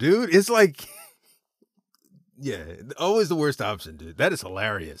with him, dude. It's like, yeah, always the worst option, dude. That is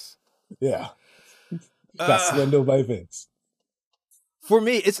hilarious. Yeah. Got swindled by Vince. For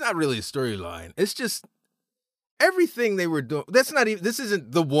me, it's not really a storyline. It's just, everything they were doing, this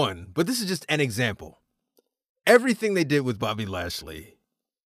isn't the one, but this is just an example. Everything they did with Bobby Lashley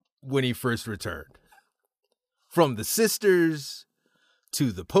when he first returned, from the sisters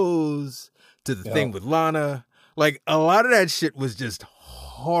to the pose to the thing with Lana, like a lot of that shit was just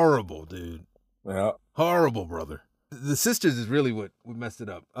horrible, dude. Yeah. Horrible, brother. The sisters is really what messed it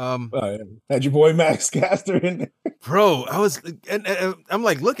up. Had your boy Max Caster in there. Bro, and I'm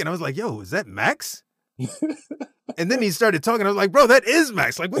like looking, I was like, yo, is that Max? And then he started talking. I was like, bro, that is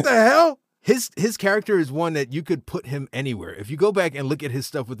Max. Like, what the hell? His character is one that you could put him anywhere. If you go back and look at his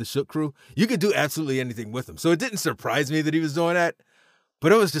stuff with the Shook Crew, you could do absolutely anything with him. So it didn't surprise me that he was doing that.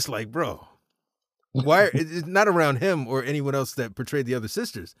 But I was just like, bro, why? It's not around him or anyone else that portrayed the other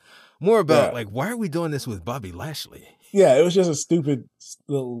sisters. More about like, why are we doing this with Bobby Lashley? Yeah, it was just a stupid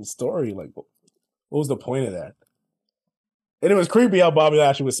little story. Like, what was the point of that? And it was creepy how Bobby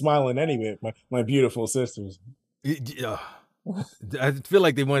Lashley was smiling anyway. My beautiful sisters. I feel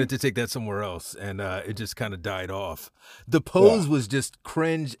like they wanted to take that somewhere else, and it just kind of died off. The pose was just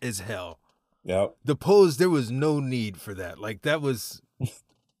cringe as hell. Yep. The pose, there was no need for that. Like, that was...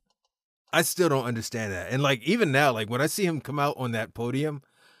 I still don't understand that. And, like, even now, like, when I see him come out on that podium,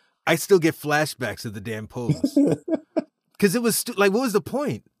 I still get flashbacks of the damn pose. Because it was... like, what was the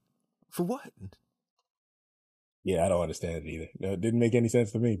point? For what? Yeah, I don't understand it either. No, it didn't make any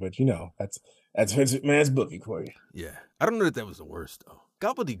sense to me, but that's Vince McMahon's booking for you. Yeah. I don't know that was the worst, though.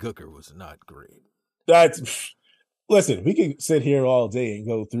 Gobbledygooker was not great. Listen, we can sit here all day and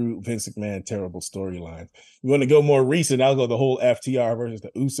go through Vince McMahon terrible storylines. You want to go more recent, I'll go the whole FTR versus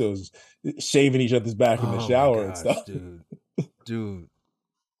the Usos shaving each other's back in the shower and stuff. Dude.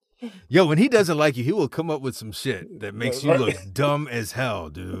 Yo, when he doesn't like you, he will come up with some shit that makes you look dumb as hell,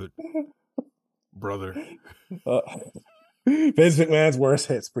 dude. Brother. Vince McMahon's worst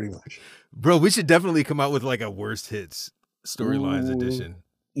hits, pretty much. Bro, we should definitely come out with like a worst hits storylines edition.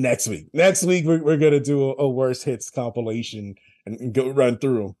 Next week, we're gonna do a worst hits compilation and go run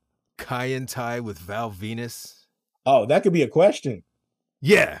through them. Kai and Tai with Val Venus. Oh, that could be a question.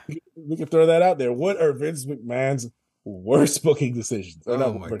 Yeah, we can throw that out there. What are Vince McMahon's worst booking decisions? Or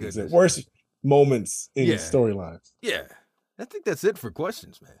worst moments in his storylines? Yeah, I think that's it for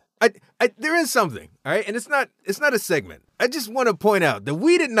questions, man. There is something, all right, and it's not a segment. I just want to point out that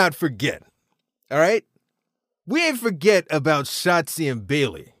we did not forget, all right. We ain't forget about Shotzi and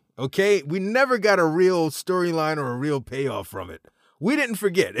Bailey, okay? We never got a real storyline or a real payoff from it. We didn't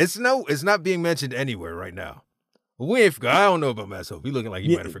forget. It's not being mentioned anywhere right now. We ain't forgot. I don't know about Mass Hope. He looking like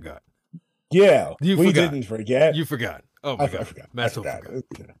he might have forgot. Yeah, we didn't forget. You forgot. Oh my God. Mass Hope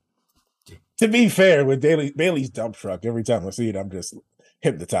forgot. To be fair, with Bailey's dump truck, every time I see it, I'm just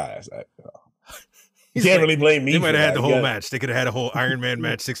hypnotized. You can't really blame me. They might have had the whole match. They could have had a whole Iron Man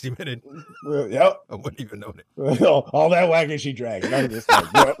match, 60 minute. Yep. I wouldn't even know it. All that wagon she dragged. I'm just like,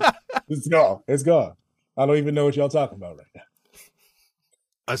 yep. It's gone. It's gone. I don't even know what y'all talking about right now.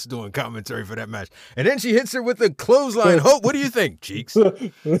 Us doing commentary for that match. And then she hits her with a clothesline. Hope, what do you think, Cheeks?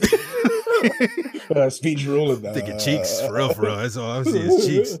 Speech ruling. Thinking Cheeks. For real. That's all I see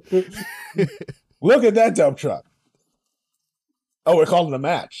is Cheeks. Look at that dump truck. Oh, we're calling a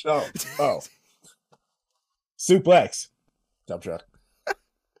match. Oh. Suplex. Dump truck.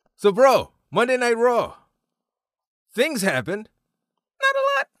 So, bro, Monday Night Raw. Things happened. Not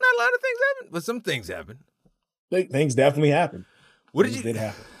a lot of things happened, but some things happened. Things definitely happened. What did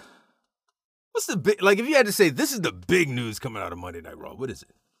happen? What's the big, like, if you had to say, this is the big news coming out of Monday Night Raw, what is it?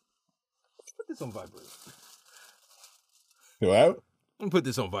 Put this on vibrate. What? I'm going to put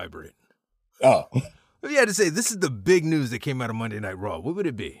this on vibrate. Oh. If you had to say, this is the big news that came out of Monday Night Raw, what would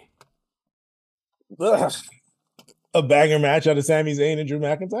it be? Ugh. A banger match out of Sami Zayn and Drew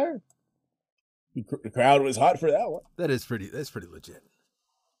McIntyre. The crowd was hot for that one. That's pretty legit.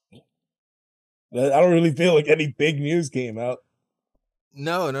 I don't really feel like any big news came out.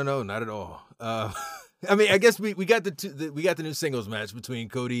 No, not at all. I mean, I guess we got the new singles match between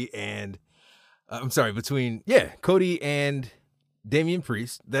Cody and Cody and Damian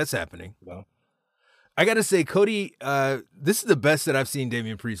Priest. That's happening. No. I got to say, Cody, this is the best that I've seen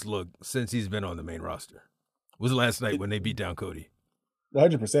Damian Priest look since he's been on the main roster. Was last night when they beat down Cody.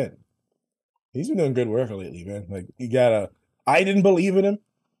 100%. He's been doing good work lately, man. Like, I didn't believe in him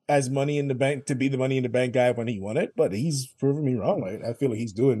as Money in the Bank to be the Money in the Bank guy when he won it, but he's proven me wrong. Like, I feel like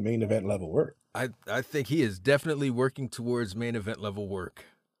he's doing main event level work. I think he is definitely working towards main event level work.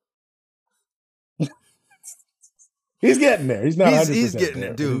 He's getting there. He's not 100% He's getting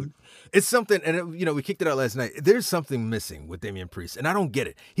there, dude. It's something, and we kicked it out last night. There's something missing with Damian Priest, and I don't get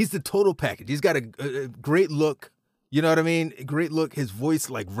it. He's the total package. He's got a great look. You know what I mean? Great look. His voice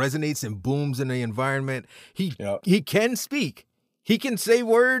like resonates and booms in the environment. He can speak. He can say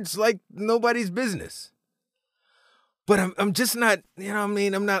words like nobody's business. But I'm just not, you know what I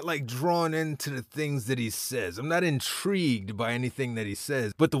mean? I'm not like drawn into the things that he says. I'm not intrigued by anything that he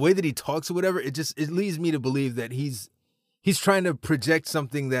says. But the way that he talks or whatever, it leads me to believe that he's trying to project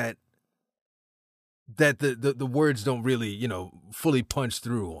something that the words don't really, you know, fully punch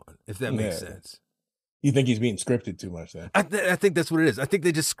through on, if that makes sense. You think he's being scripted too much then? I think that's what it is. I think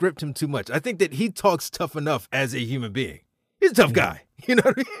they just script him too much. I think that he talks tough enough as a human being. He's a tough guy. You know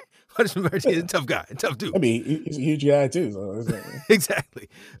what I mean? He's a tough guy, a tough dude. I mean, he's a huge guy too. So exactly.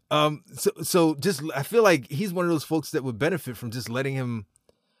 So just I feel like he's one of those folks that would benefit from just letting him,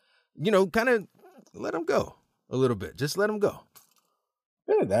 you know, kind of let him go a little bit. Just let him go.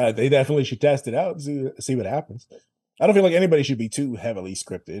 Yeah, they definitely should test it out and see what happens. I don't feel like anybody should be too heavily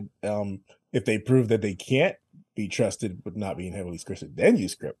scripted. If they prove that they can't be trusted with not being heavily scripted, then you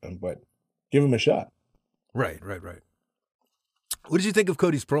script them, but give them a shot. Right. What did you think of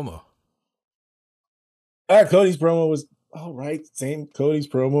Cody's promo? Cody's promo was all right. Same Cody's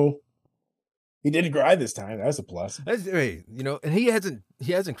promo. He didn't cry this time. That's a plus. Hey, you know, and he hasn't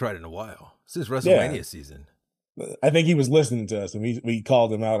cried in a while since WrestleMania season. I think he was listening to us, and we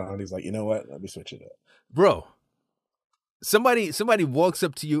called him out on it. He's like, you know what? Let me switch it up, bro. Somebody walks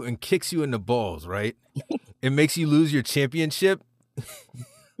up to you and kicks you in the balls, right? It makes you lose your championship.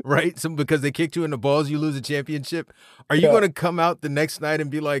 Right? Because they kicked you in the balls, you lose a championship. Are you going to come out the next night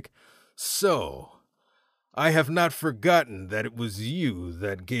and be like, so I have not forgotten that it was you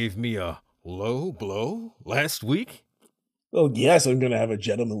that gave me a low blow last week? Well, yes, I'm going to have a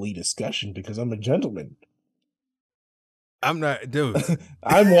gentlemanly discussion because I'm a gentleman. I'm not, dude.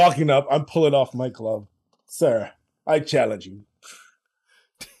 I'm walking up. I'm pulling off my glove. Sir, I challenge you.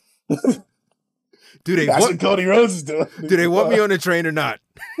 That's what Cody Rhodes is doing. Do they want me on the train or not?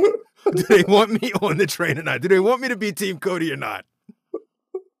 Do they want me on the train or not? Do they want me to be Team Cody or not?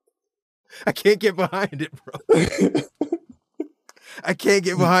 I can't get behind it, bro. I can't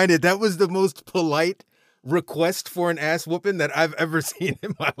get behind it. That was the most polite request for an ass whooping that I've ever seen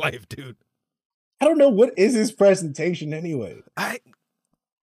in my life, dude. I don't know what is his presentation anyway.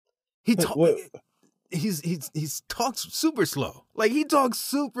 He's talks super slow. Like he talks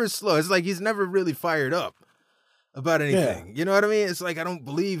super slow. It's like he's never really fired up about anything. Yeah. You know what I mean? It's like I don't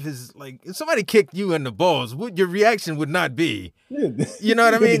believe his like if somebody kicked you in the balls, your reaction would not be. You know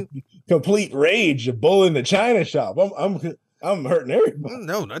what I mean? Complete rage, a bull in the china shop. I'm hurting everybody.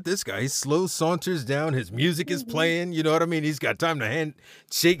 No, not this guy. He slow saunters down. His music is playing. You know what I mean? He's got time to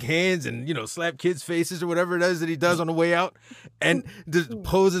shake hands and, you know, slap kids' faces or whatever it is that he does on the way out. And just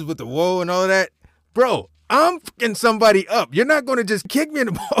poses with the whoa and all of that. Bro, I'm fucking somebody up. You're not going to just kick me in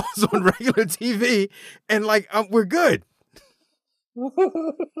the balls on regular TV and like, we're good.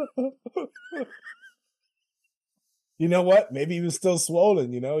 You know what? Maybe he was still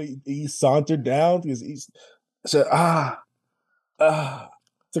swollen. You know, he sauntered down because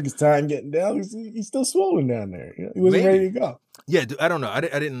took his time getting down. He's still swollen down there. You know, he wasn't ready to go. Yeah, dude, I don't know. I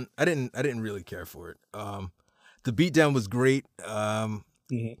didn't really care for it. The beatdown was great.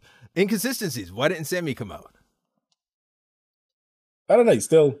 Inconsistencies. Why didn't Sammy come out? I don't know.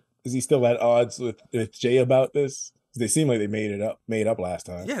 Is he still at odds with Jay about this? They seem like they made up last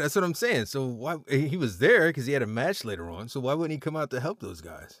time. Yeah, that's what I'm saying. So why he was there because he had a match later on. So why wouldn't he come out to help those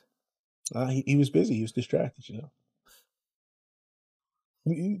guys? He was busy. He was distracted. You know.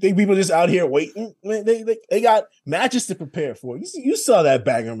 You think people just out here waiting? Man, they got matches to prepare for. You saw that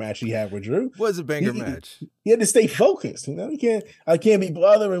banger match he had with Drew. It was a banger match. You had to stay focused. You know, I can't be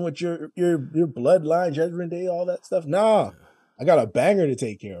bothering with your bloodline, Judgment Day, all that stuff. Nah, I got a banger to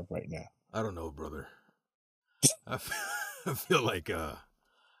take care of right now. I don't know, brother. I feel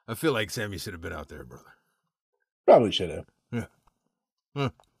like Sammy should have been out there, brother. Probably should have. Yeah. Huh.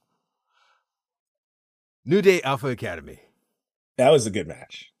 New Day Alpha Academy. That was a good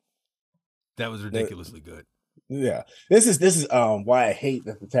match. That was ridiculously good. Yeah. This is why I hate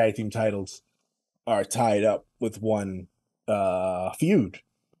that the tag team titles are tied up with one feud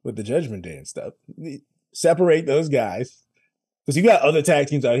with the Judgment Day and stuff. Separate those guys. Because you got other tag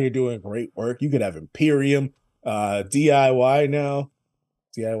teams out here doing great work. You could have Imperium, DIY now.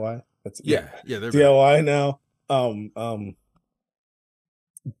 DIY? Yeah, they're DIY now.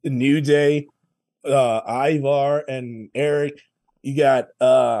 New Day, Ivar and Eric. You got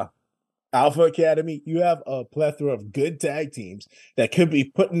Alpha Academy. You have a plethora of good tag teams that could be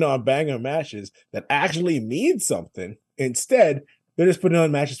putting on banger matches that actually mean something. Instead, they're just putting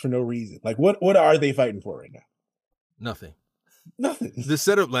on matches for no reason. Like, what are they fighting for right now? Nothing. Nothing. The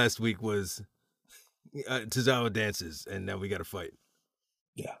setup last week was Tozawa dances, and now we got to fight.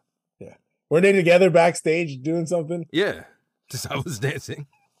 Yeah. Were they together backstage doing something? Yeah, Tozawa's dancing,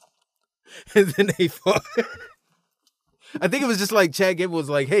 and then they fought. I think it was just like Chad Gable was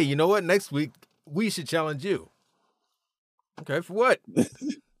like, "Hey, you know what? Next week we should challenge you." Okay, for what?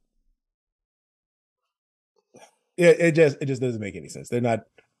 Yeah, it just doesn't make any sense. They're not.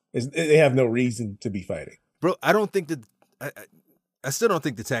 They have no reason to be fighting, bro. I don't think that. I still don't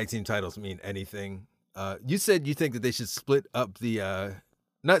think the tag team titles mean anything. You said you think that they should split up the.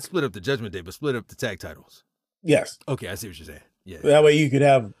 Not split up the Judgment Day, but split up the tag titles. Yes. Okay, I see what you're saying. Yeah. That way you could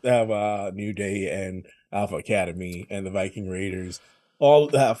have New Day and Alpha Academy and the Viking Raiders all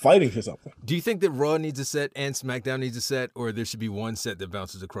fighting for something. Do you think that Raw needs a set and SmackDown needs a set, or there should be one set that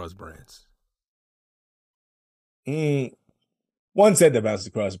bounces across brands? One set that bounces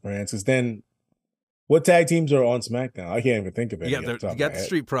across brands, because then what tag teams are on SmackDown? I can't even think of any. You got the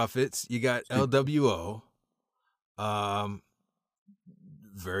Street Profits. You got LWO.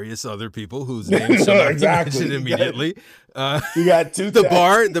 Various other people whose names shall not be mentioned immediately. You got two. The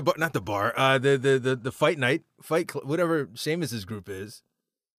Fight Night, whatever Sheamus's group is,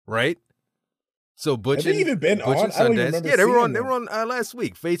 right? So Butch and even been Butch on? and I don't even Sundance. remember Yeah, they were seeing on last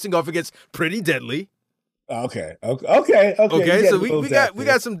week, facing off against Pretty Deadly. Okay. Okay, so we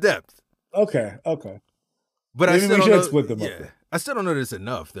got some depth. Okay. But maybe we should split them up. I still don't know that it's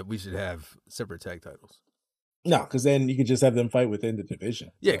enough that we should have separate tag titles. No, because then you could just have them fight within the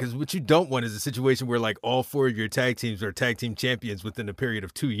division. Yeah, because what you don't want is a situation where like all four of your tag teams are tag team champions within a period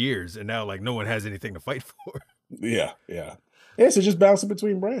of 2 years, and now like no one has anything to fight for. Yeah. So just bouncing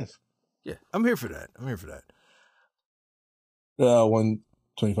between brands. Yeah, I'm here for that.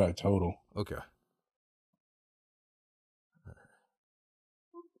 125 total. Okay.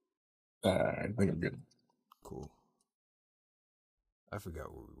 All right, I think I'm good. Cool. I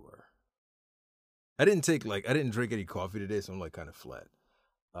forgot where we were. I didn't drink any coffee today, so I'm like kind of flat.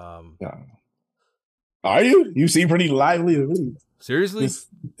 Are you? You seem pretty lively to me. Seriously?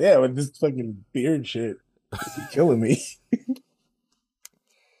 With this fucking beard shit. It's killing me.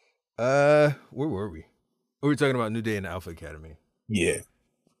 Where were we? We were talking about New Day and Alpha Academy. Yeah.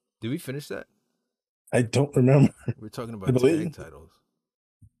 Did we finish that? I don't remember. We were talking about tag titles.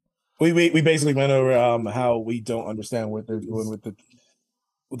 We basically went over how we don't understand what they're doing with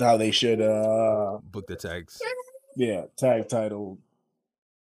how they should book the tags. Yeah, tag title.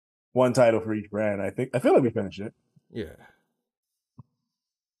 One title for each brand. I feel like we finished it. Yeah.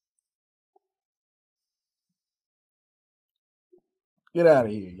 Get out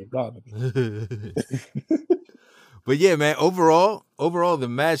of here, you're bothering me. But yeah, man, overall the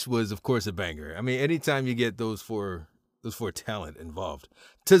match was of course a banger. I mean, anytime you get those four talent involved.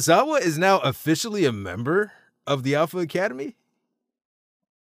 Tozawa is now officially a member of the Alpha Academy?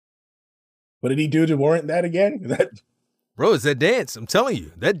 What did he do to warrant that again? Bro, it's that dance. I'm telling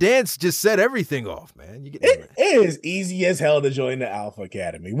you. That dance just set everything off, man. It is easy as hell to join the Alpha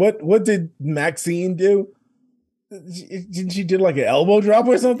Academy. What did Maxine do? Didn't she do like an elbow drop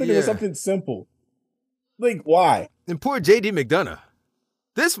or something? Yeah. It was something simple. Like, why? And poor JD McDonough.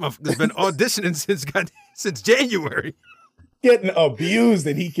 This motherfucker's been auditioning since January. Getting abused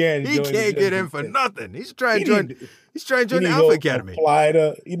and he can't get in for nothing. He's trying to join the Alpha Academy.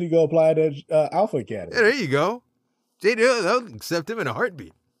 You need to go apply to Alpha Academy. Yeah, there you go. JD, they'll accept him in a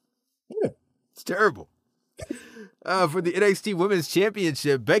heartbeat. Yeah. It's terrible. For the NXT Women's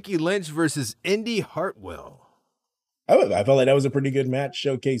Championship, Becky Lynch versus Indy Hartwell. I felt like that was a pretty good match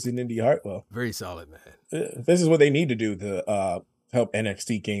showcasing Indy Hartwell. Very solid, man. This is what they need to do to help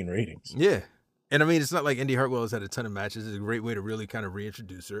NXT gain ratings. Yeah. And I mean, it's not like Indy Hartwell has had a ton of matches. It's a great way to really kind of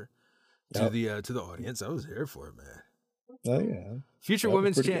reintroduce her to the audience. I was here for it, man. Oh yeah. Future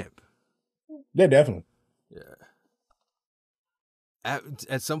women's champ. Yeah, definitely. Yeah.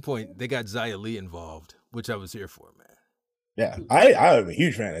 At some point, they got Xia Li involved, which I was here for, man. Yeah, I'm a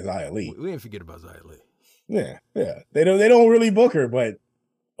huge fan of Xia Li. We didn't forget about Xia Li. Yeah. They don't really book her, but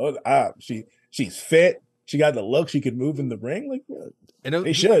she's fit. She got the look. She could move in the ring. Like, and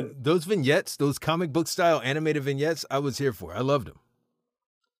they should. Those vignettes, those comic book style animated vignettes, I was here for. I loved them.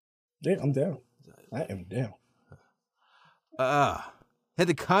 Yeah, I'm down. I am down. Had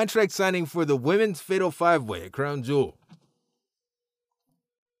the contract signing for the women's Fatal 5-Way at Crown Jewel.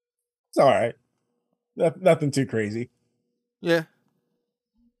 It's all right. Nothing too crazy. Yeah.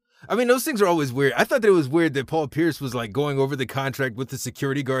 I mean, those things are always weird. I thought that it was weird that Paul Pierce was like going over the contract with the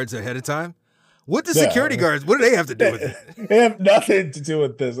security guards ahead of time. What the security guards? What do they have to do with it? They have nothing to do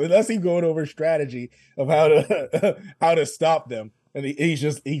with this, unless he's going over strategy of how to stop them. And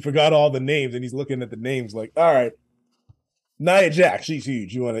he forgot all the names, and he's looking at the names like, all right, Nia Jax, she's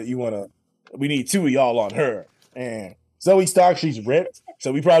huge. You wanna we need 2 of y'all on her. And Zoe Stark, she's ripped,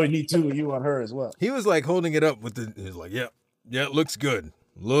 so we probably need 2 of you on her as well. He was like holding it up with he was like, yeah, looks good.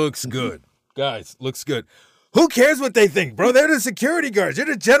 Looks good. Guys, looks good. Who cares what they think, bro? They're the security guards. You're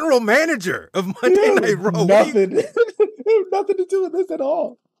the general manager of Monday Night Raw. Nothing to do with this at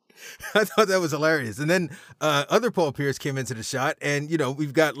all. I thought that was hilarious. And then other Paul Pierce came into the shot, and,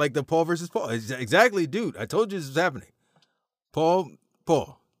 we've got like the Paul versus Paul. Exactly, dude. I told you this was happening. Paul.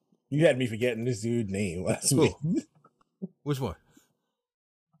 You had me forgetting this dude's name last week. Which one?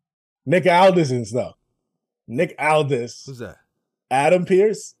 Nick Aldis and stuff. Nick Aldis. Who's that? Adam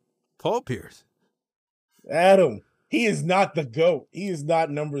Pierce. Paul Pierce. Adam. He is not the GOAT. He is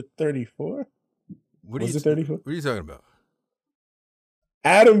not number 34. Was it 34? What are you talking about?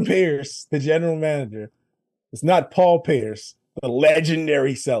 Adam Pierce, the general manager. It's not Paul Pierce, the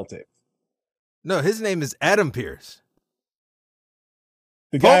legendary Celtic. No, his name is Adam Pierce.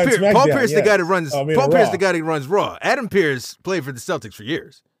 Paul Pierce, the guy that runs. Paul Pierce, the guy that runs Raw. Adam Pierce played for the Celtics for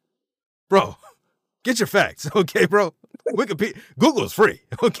years. Bro, get your facts, okay, bro? Wikipedia, Google is free,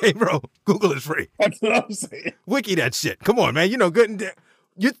 okay, bro? Google is free. That's what I'm saying. Wiki that shit. Come on, man. Good.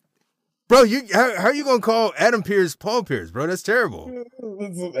 How are you gonna call Adam Pierce Paul Pierce, bro? That's terrible.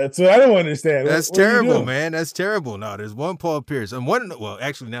 That's what I don't understand. That's terrible, man. That's terrible. No, there's one Paul Pierce and one. Well,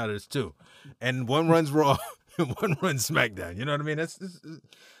 actually, now there's 2, and one runs Raw and one runs SmackDown. You know what I mean?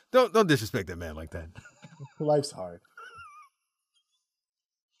 Don't disrespect that man like that. Life's hard.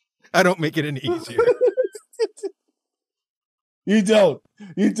 I don't make it any easier. You don't.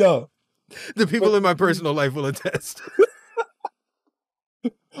 The people in my personal life will attest.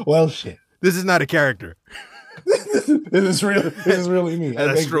 Well, shit. This is not a character. This is really me. As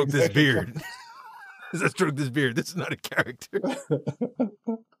I stroke this beard. As I stroke this beard. This is not a character.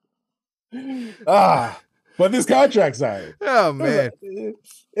 But this contract's all right. Oh, man. It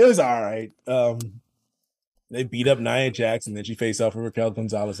was all right. They beat up Nia Jax, and then she faced off with Raquel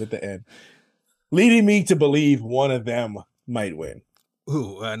Gonzalez at the end, leading me to believe one of them might win.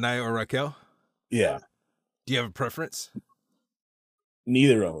 Who, Nia or Raquel? Yeah. Do you have a preference?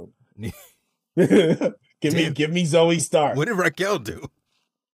 Neither of them. Give me Zoe Stark. What did Raquel do?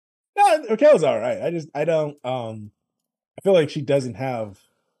 No, Raquel's all right. I don't. I feel like she doesn't have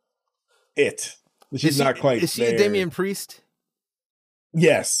it. She's not quite. Is she there. a Damian Priest?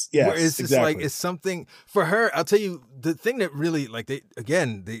 Yes. Where it's just exactly. like it's something for her. I'll tell you the thing that really like they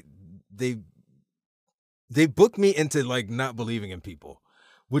booked me into like not believing in people,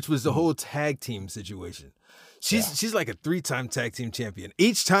 which was the whole tag team situation. She's like a 3-time tag team champion,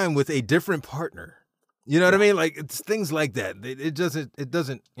 each time with a different partner. You know what I mean? Like it's things like that. It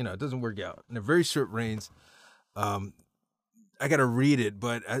doesn't work out. And they're very short reigns. I gotta read it,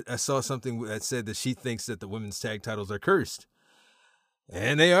 but I saw something that said that she thinks that the women's tag titles are cursed.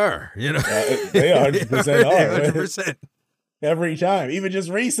 And they are, They 100% are. 100%. Every time. Even just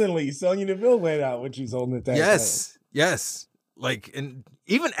recently, Sonya Deville went out when she's holding the tag title. Yes. Like, and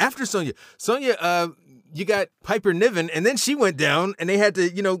even after Sonya, you got Piper Niven, and then she went down, and they had to,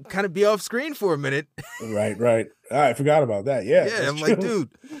 kind of be off screen for a minute. Right. I forgot about that. Yeah. I'm like, dude.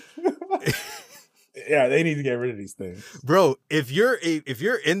 Yeah, they need to get rid of these things, bro. If you're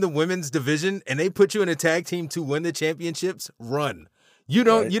in the women's division and they put you in a tag team to win the championships, run. You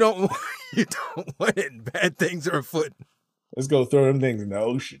don't want it. Bad things are afoot. Let's go throw them things in the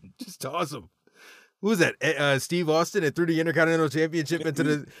ocean. Just toss them. Who was that? Steve Austin that threw the Intercontinental Championship into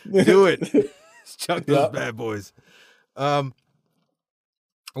the. Do it. Chuck those bad boys. Or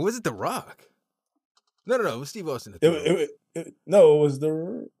was it The Rock? No. It was Steve Austin. It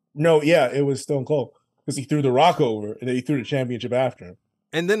was Stone Cold because he threw The Rock over and then he threw the championship after him.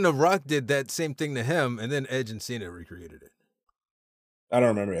 And then The Rock did that same thing to him, and then Edge and Cena recreated it. I don't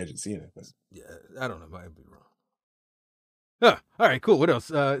remember Edge and Cena. But... Yeah, I don't know. Might be wrong. Huh. All right, cool. What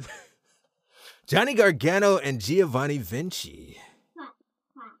else? Johnny Gargano and Giovanni Vinci.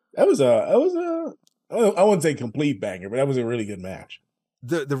 That was I wouldn't say complete banger, but that was a really good match.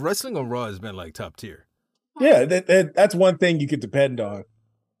 The wrestling on Raw has been like top tier. Yeah, that's one thing you could depend on.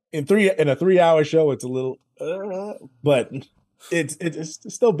 In a 3-hour show, it's a little, but it's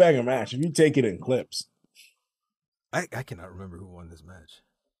still banger match if you take it in clips. I cannot remember who won this match.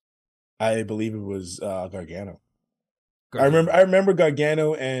 I believe it was Gargano. I remember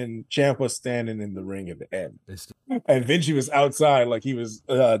Gargano and Ciampa standing in the ring at the end, and Vinci was outside like he was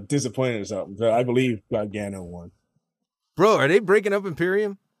disappointed or something. So I believe Gargano won. Bro, are they breaking up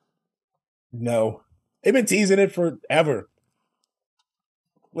Imperium? No, they've been teasing it forever.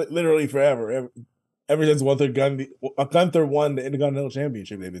 Literally forever. Ever since Gunther won the Intercontinental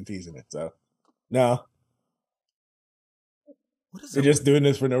Championship, they've been teasing it. So, no. What is They're up just with- doing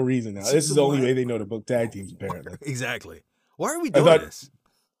this for no reason now. So- This is so the only why- way they know to book tag teams, apparently. Exactly. Why are we I doing thought- this?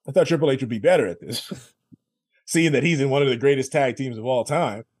 I thought Triple H would be better at this. Seeing that he's in one of the greatest tag teams of all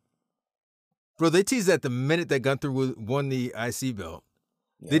time. Bro, they teased that the minute that Gunther won the IC belt.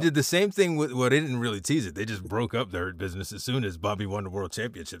 They Yeah. did the same thing with, well, they didn't really tease it. They just broke up their business as soon as Bobby won the world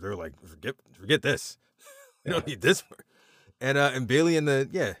championship. They were like, forget this. We don't need this. And Bailey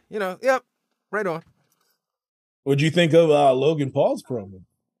and yep, right on. What'd you think of Logan Paul's promo?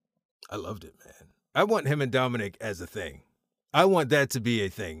 I loved it, man. I want him and Dominic as a thing. I want that to be a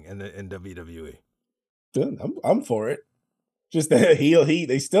thing in WWE. Good. I'm for it. Just the heel heat.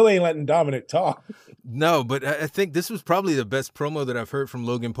 They still ain't letting Dominic talk. No, but I think this was probably the best promo that I've heard from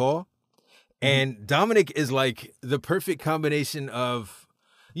Logan Paul. And Dominic is like the perfect combination of,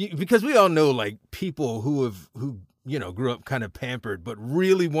 because we all know like people who grew up kind of pampered, but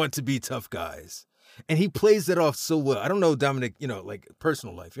really want to be tough guys. And he plays it off so well. I don't know Dominic, like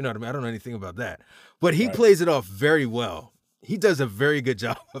personal life, you know what I mean? I don't know anything about that, but he plays it off very well. He does a very good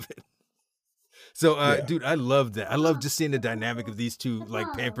job of it. So, dude, I love that. I love just seeing the dynamic of these two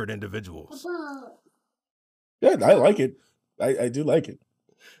like pampered individuals. Yeah, I like it. I do like it.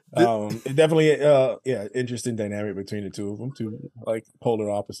 It definitely, interesting dynamic between the two of them. Two like polar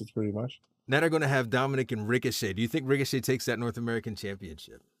opposites, pretty much. Now they're going to have Dominic and Ricochet. Do you think Ricochet takes that North American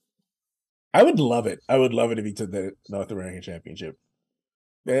Championship? I would love it. I would love it if he took the North American Championship.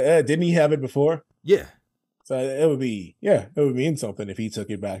 Didn't he have it before? Yeah. So it would mean something if he took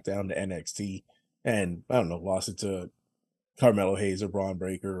it back down to NXT and, I don't know, lost it to Carmelo Hayes or Braun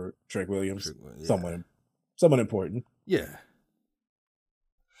Breaker or Trick Williams. Someone important. Yeah.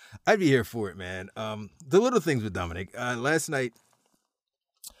 I'd be here for it, man. The little things with Dominic. Last night,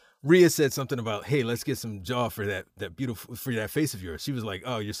 Rhea said something about, hey, let's get some jaw for that beautiful, for that face of yours. She was like,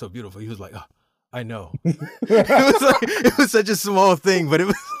 oh, you're so beautiful. He was like, oh, I know. it was such a small thing, but it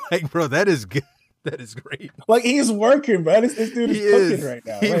was like, bro, that is good. That is great. Like, he's working, bro. This dude is cooking right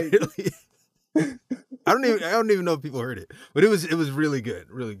now. I don't even know if people heard it, but it was really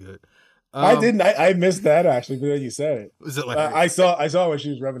good, really good. I didn't. I missed that actually when you said it. Was it like I saw when she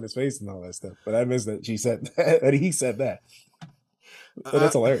was rubbing his face and all that stuff, but I missed that she said that he said that. So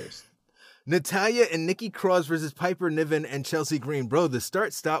that's hilarious. Natalya and Nikki Cross versus Piper Niven and Chelsea Green. Bro, the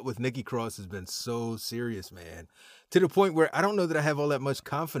start-stop with Nikki Cross has been so serious, man. To the point where I don't know that I have all that much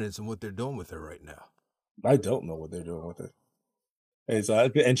confidence in what they're doing with her right now. I don't know what they're doing with her.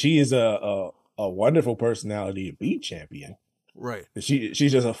 And she is a wonderful personality to be champion. Right. She's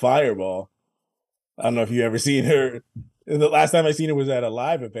just a fireball. I don't know if you ever seen her. The last time I seen her was at a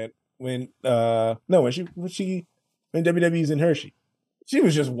live event when WWE's in Hershey. She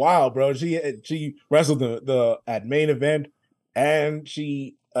was just wild, bro. She wrestled the at main event, and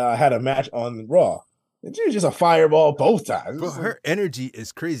she had a match on Raw. And she was just a fireball both times. Bro, her energy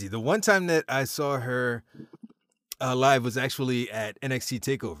is crazy. The one time that I saw her live was actually at NXT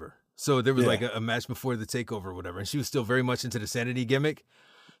TakeOver. So there was like a match before the TakeOver or whatever, and she was still very much into the Sanity gimmick.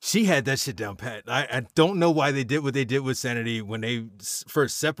 She had that shit down pat. I don't know why they did what they did with Sanity when they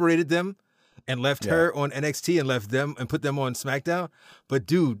first separated them and left her on NXT and left them and put them on SmackDown. But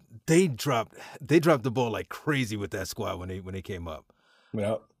dude, they dropped the ball like crazy with that squad when they came up.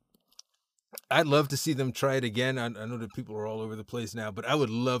 Yeah. I'd love to see them try it again. I know that people are all over the place now, but I would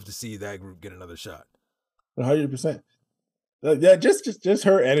love to see that group get another shot. 100%. Yeah, just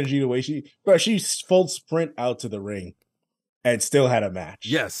her energy, the way she full sprint out to the ring and still had a match.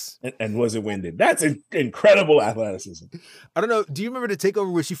 Yes. And wasn't winded. That's incredible athleticism. I don't know. Do you remember the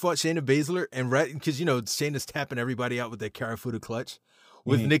TakeOver where she fought Shayna Baszler? And right, because, Shayna's tapping everybody out with that Karafuda clutch.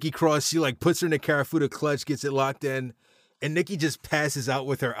 With Nikki Cross, she like puts her in a Karafuda clutch, gets it locked in. And Nikki just passes out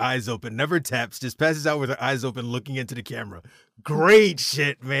with her eyes open, never taps, just passes out with her eyes open, looking into the camera. Great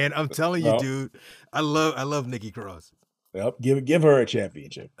shit, man. I'm telling you, dude. I love Nikki Cross. Yep, give her a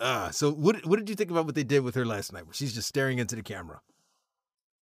championship. So what did you think about what they did with her last night, where she's just staring into the camera?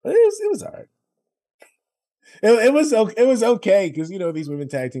 It was all right. It was okay because these women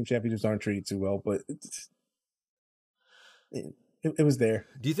tag team championships aren't treated too well, but it was there.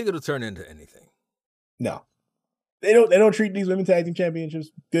 Do you think it'll turn into anything? No. They don't treat these women tag team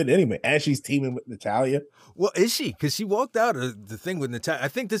championships good anyway. And she's teaming with Natalya. Well, is she? Because she walked out of the thing with Natalya. I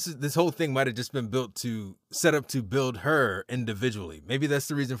think this whole thing might have just been set up to build her individually. Maybe that's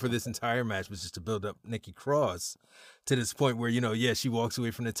the reason for this entire match, was just to build up Nikki Cross to this point where, she walks away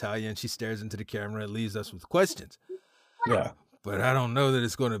from Natalya and she stares into the camera and leaves us with questions. Yeah. But I don't know that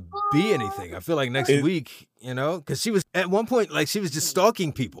it's going to be anything. I feel like next week, because she was at one point, like she was just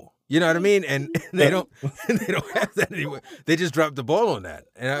stalking people. You know what I mean? And they don't have that anymore. They just dropped the ball on that.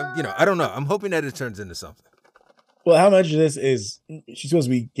 And I don't know. I'm hoping that it turns into something. Well, how much of this is she's supposed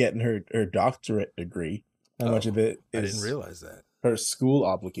to be getting her doctorate degree? How much of it I didn't is realize that. her school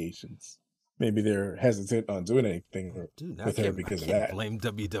obligations? Maybe they're hesitant on doing anything Dude, with her because I of can't that. blame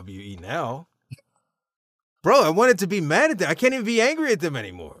WWE now. Bro, I wanted to be mad at them. I can't even be angry at them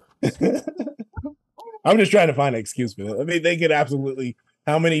anymore. I'm just trying to find an excuse for that. I mean, they could absolutely.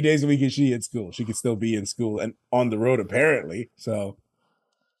 How many days a week is she in school? She could still be in school and on the road, apparently. So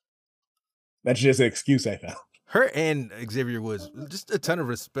that's just an excuse I found. Her and Xavier Woods, just a ton of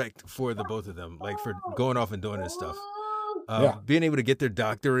respect for the both of them, like for going off and doing this stuff. Being able to get their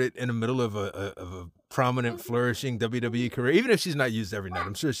doctorate in the middle of a prominent, flourishing WWE career, even if she's not used every night.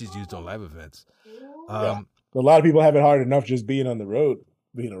 I'm sure she's used on live events. A lot of people have it hard enough just being on the road,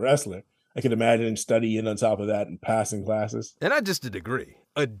 being a wrestler. I can imagine studying on top of that and passing classes. And not just a degree,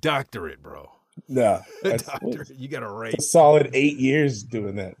 a doctorate, bro. Yeah. A doctorate. You got to write. A solid 8 years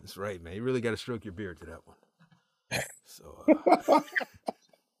doing that. That's right, man. You really got to stroke your beard to that one. So,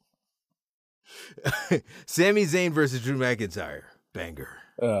 Sami Zayn versus Drew McIntyre. Banger.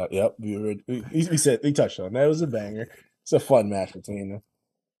 Yep. We touched on that. It was a banger. It's a fun match between them.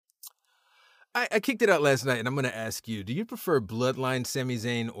 I kicked it out last night, and I'm going to ask you, do you prefer Bloodline Sami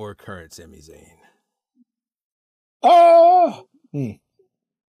Zayn or current Sami Zayn? I'm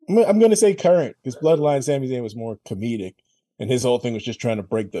going to say current, because Bloodline Sami Zayn was more comedic, and his whole thing was just trying to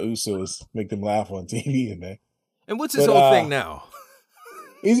break the Usos, make them laugh on TV. And what's his whole thing now?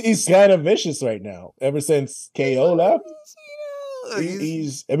 He's kind of vicious right now. Ever since KO left,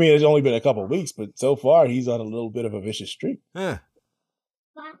 he's. I mean, it's only been a couple of weeks, but so far he's on a little bit of a vicious streak.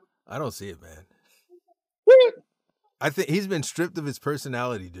 I don't see it, man. I think he's been stripped of his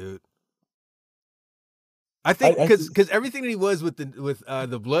personality, dude. I think because everything that he was with the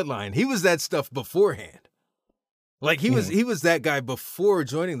Bloodline, he was that stuff beforehand. Like he was that guy before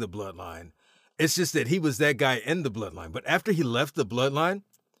joining the Bloodline. It's just that he was that guy in the Bloodline. But after he left the Bloodline,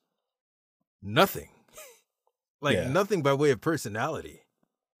 nothing. Nothing by way of personality.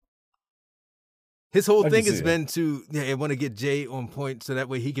 His whole thing has been to, I want to get Jay on point so that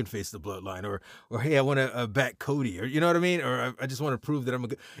way he can face the Bloodline, or hey, I want to back Cody, or you know what I mean, or I just want to prove that I'm a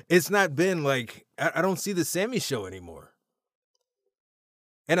good. It's not been like I don't see the Sami show anymore,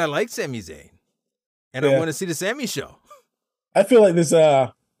 and I like Sami Zayn, and I want to see the Sami show. I feel like this.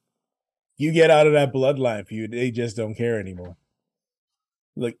 You get out of that Bloodline feud, they just don't care anymore.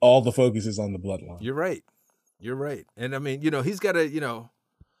 Like all the focus is on the Bloodline. You're right, and I mean, he's got to,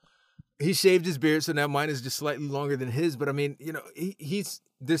 he shaved his beard, so now mine is just slightly longer than his. But I mean,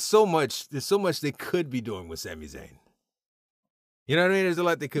 there's so much they could be doing with Sami Zayn. You know what I mean? There's a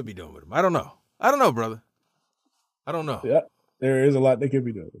lot they could be doing with him. I don't know, brother. I don't know. Yeah, there is a lot they could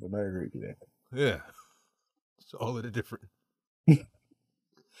be doing with him. I agree with that. Yeah, it's all of the different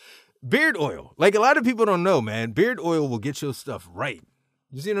beard oil. Like a lot of people don't know, man. Beard oil will get your stuff right.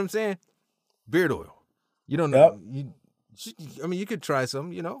 You see what I'm saying? Beard oil. You don't know. Yep. You could try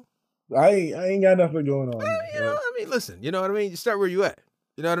some. I ain't got nothing going on. Listen, you know what I mean? You start where you at.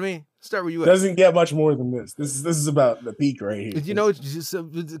 You know what I mean? Start where you at. Doesn't get much more than this. This is about the peak right here. Just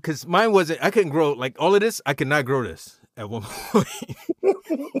because mine wasn't, I couldn't grow, like all of this, I could not grow this at one point.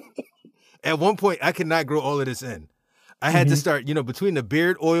 At one point, I could not grow all of this in. I had to start, between the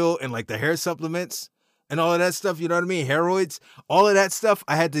beard oil and like the hair supplements and all of that stuff, you know what I mean? Haroids, all of that stuff,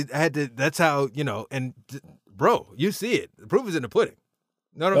 I had to, that's how, and bro, you see it. The proof is in the pudding.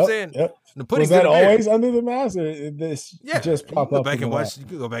 You know what I'm saying? Yep. The was that always under the mask, or did this just pop up? You can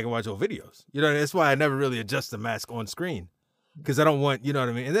go back and watch old videos. That's why I never really adjust the mask on screen, because I don't want, you know what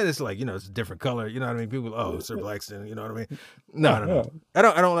I mean. And then it's like, it's a different color. You know what I mean? People, Sir Blackston. You know what I mean? No. I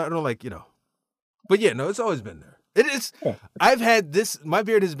don't like, But yeah, no, it's always been there. It is. Yeah. I've had this. My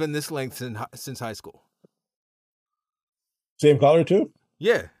beard has been this length since high school. Same color too?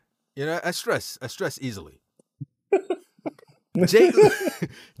 Yeah. I stress easily.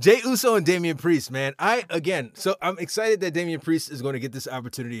 Jay Uso and Damian Priest, man. So I'm excited that Damian Priest is going to get this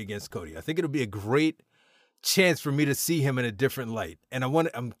opportunity against Cody. I think it'll be a great chance for me to see him in a different light. And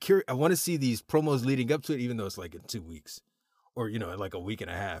I'm curious. I want to see these promos leading up to it, even though it's like in 2 weeks or, like a week and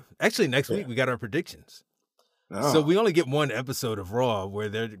a half. Actually, next week we got our predictions. Oh. So we only get one episode of Raw where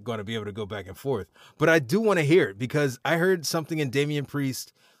they're going to be able to go back and forth. But I do want to hear it, because I heard something in Damian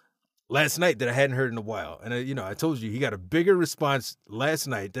Priest last night that I hadn't heard in a while. And, I told you, he got a bigger response last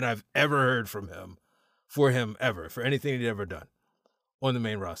night than I've ever heard from him, for anything he'd ever done on the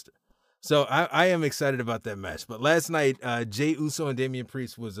main roster. So I am excited about that match. But last night, Jay Uso and Damian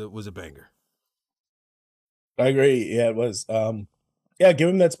Priest was a banger. I agree. Yeah, it was. Give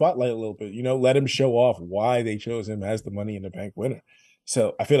him that spotlight a little bit. Let him show off why they chose him as the Money in the Bank winner.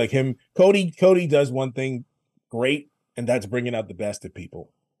 So I feel like Cody does one thing great, and that's bringing out the best of people.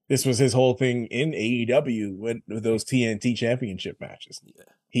 This was his whole thing in AEW with those TNT championship matches. Yeah.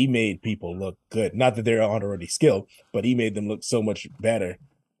 He made people look good. Not that they're already skilled, but he made them look so much better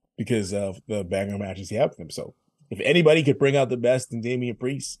because of the banger matches he had with them. So if anybody could bring out the best in Damian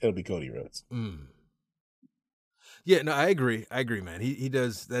Priest, it'll be Cody Rhodes. Yeah, no, I agree. Man. He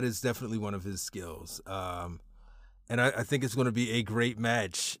does. That is definitely one of his skills. And I think it's going to be a great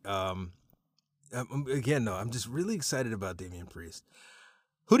match. Again, no, I'm just really excited about Damian Priest.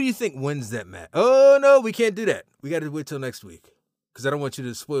 Who do you think wins that match? Oh, no, we can't do that. We got to wait till next week because I don't want you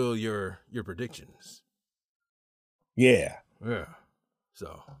to spoil your predictions. Yeah. Yeah.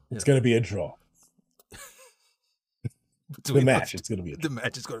 So it's going to be a draw. The match is going to be a draw. The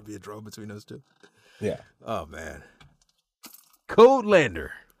match is going to be a draw between those two. Yeah. Oh, man. Code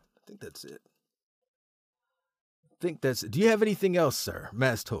Lander. I think that's it. Do you have anything else, sir?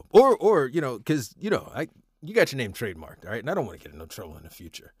 Masked Hope. Or because, you got your name trademarked, all right? And I don't want to get in no trouble in the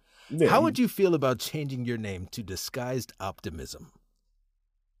future. Yeah. How would you feel about changing your name to Disguised Optimism?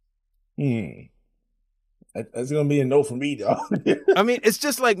 That's going to be a no for me, dog. I mean, it's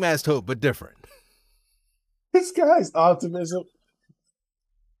just like Masked Hope, but different. Disguised Optimism.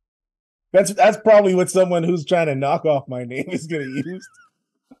 That's probably what someone who's trying to knock off my name is going to use.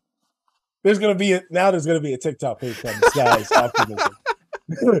 There's going to be a TikTok page called Disguised Optimism.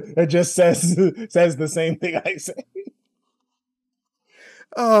 It just says the same thing I say.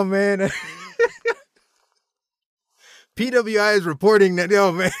 Oh man. PWI is reporting that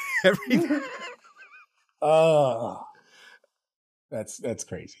man. That's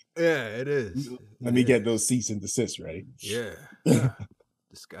crazy. Yeah, it is. Let me get those cease and desist ready. Yeah.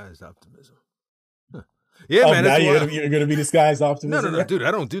 Disguised Optimism. Huh. Yeah, man. Now you're gonna be Disguised Optimism. No, dude.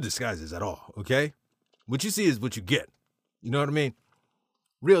 I don't do disguises at all. Okay, what you see is what you get. You know what I mean?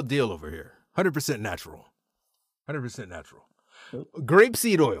 Real deal over here. 100% natural. 100% natural.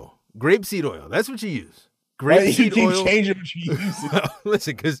 Grapeseed oil. That's what you use. Grapeseed oil. Changing what you use.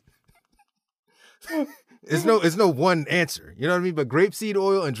 Listen, because it's no one answer. You know what I mean? But grapeseed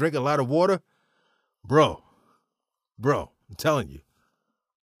oil and drink a lot of water, bro. I'm telling you.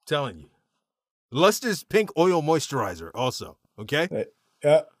 Luster's pink oil moisturizer also, okay?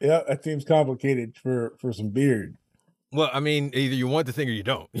 Yeah, that seems complicated for some beard. Well, I mean, either you want the thing or you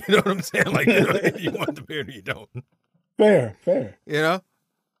don't. You know what I'm saying? Like, you want the beard or you don't. Fair. You know?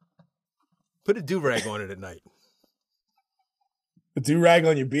 Put a do-rag on it at night. A do-rag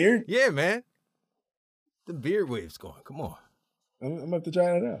on your beard? Yeah, man. The beard wave's going. Come on. I'm going to have to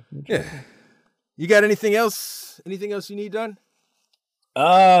try it out. Yeah. You got anything else? Anything else you need done?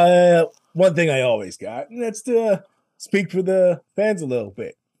 One thing I always got, and that's to speak for the fans a little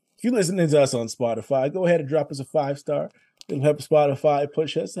bit. If you're listening to us on Spotify, go ahead and drop us a 5-star. It'll help Spotify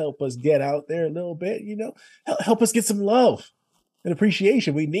push us, help us get out there a little bit, help us get some love and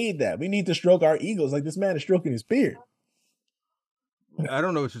appreciation. We need that. We need to stroke our egos like this man is stroking his beard. I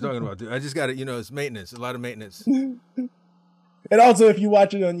don't know what you're talking about, dude. I just got it. It's maintenance, a lot of maintenance. And also, if you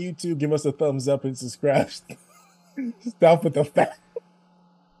watch it on YouTube, give us a thumbs up and subscribe. Stop with the fact.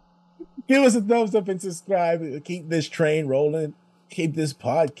 Give us a thumbs up and subscribe. Keep this train rolling. Keep this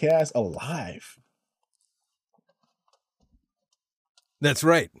podcast alive. That's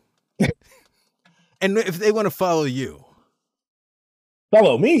right. And if they want to follow you.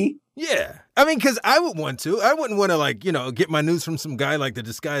 Follow me? Yeah. I mean, because I would want to. I wouldn't want to, get my news from some guy like the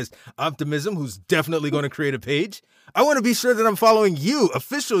Disguised Optimism who's definitely going to create a page. I want to be sure that I'm following you,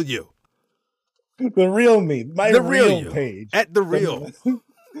 official you. The real me. The real page. At the real.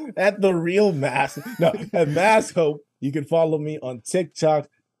 At the real Mask. No, at Mask Hope. You can follow me on TikTok,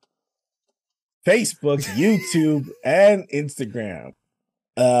 Facebook, YouTube, and Instagram.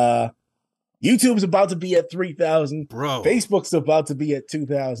 YouTube's about to be at 3,000. Bro. Facebook's about to be at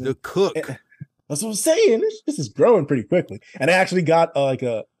 2,000. The cook. That's what I'm saying. This is growing pretty quickly. And I actually got I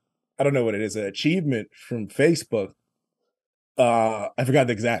don't know what it is, an achievement from Facebook. I forgot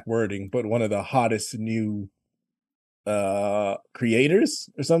the exact wording, but one of the hottest new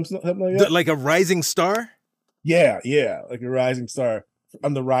creators or something like that. Like a rising star? Yeah, like a rising star.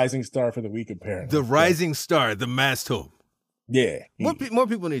 I'm the rising star for the week, apparently. The rising star, the Masked Hope. Yeah. More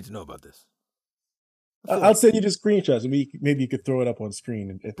people need to know about this. I'll send you the screenshots, and maybe you could throw it up on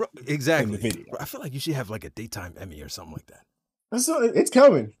screen. Bro, exactly. In the video. Bro, I feel like you should have like a daytime Emmy or something like that. So it's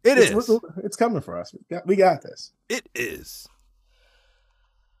coming. It's coming for us. We got this. It is.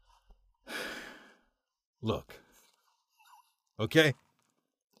 Look. Okay.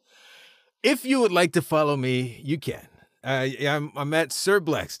 If you would like to follow me, you can. I'm at Sir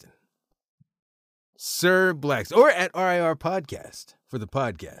Blackston. Sir Blackston. Or at RIR Podcast for the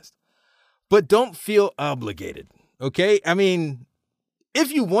podcast. but don't feel obligated. Okay? I mean,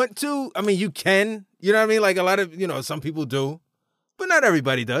 if you want to, I mean, you can. You know what I mean? Like a lot of, some people do, but not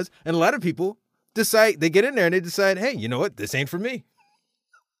everybody does. And a lot of people decide, they get in there and they decide, hey, you know what? This ain't for me.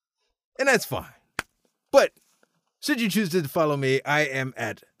 And that's fine. But should you choose to follow me, I am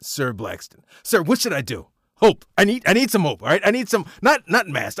at Sir Blackston. Sir, what should I do? Hope. I need some hope, all right? I need some, not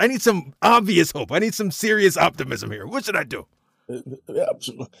masked. I need some obvious hope. I need some serious optimism here. What should I do?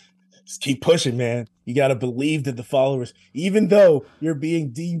 Just keep pushing, man. You got to believe that the followers, even though you're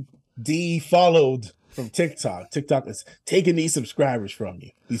being de-followed from TikTok is taking these subscribers from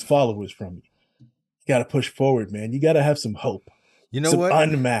you, these followers from you. You got to push forward, man. You got to have some hope. You know some what?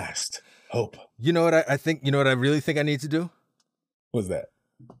 Unmasked hope. You know what I think? You know what I really think I need to do? What's that?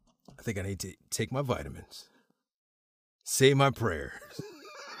 I think I need to take my vitamins, say my prayers.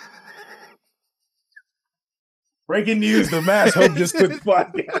 Breaking news, the Mass Hope just quit the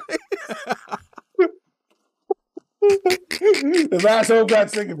podcast. The Mass Hope got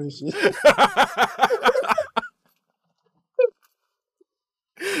sick of this shit.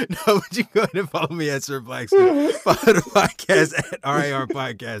 No, but you go ahead and follow me at Sir Blackston. Follow the podcast at RIR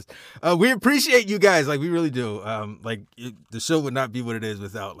Podcast. We appreciate you guys, like we really do. The show would not be what it is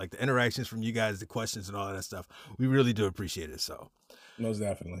without like the interactions from you guys, the questions and all that stuff. We really do appreciate it. So most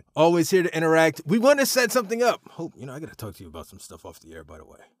definitely. Always here to interact. We want to set something up. Hope, I got to talk to you about some stuff off the air, by the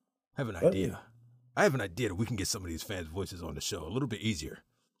way. I have an idea. I have an idea that we can get some of these fans' voices on the show a little bit easier.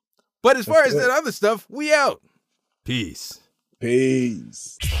 But as far as that other stuff, we out. Peace.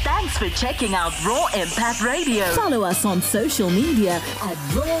 Peace. Thanks for checking out Raw Impact Radio. Follow us on social media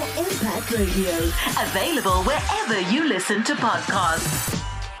at Raw Impact Radio. Available wherever you listen to podcasts.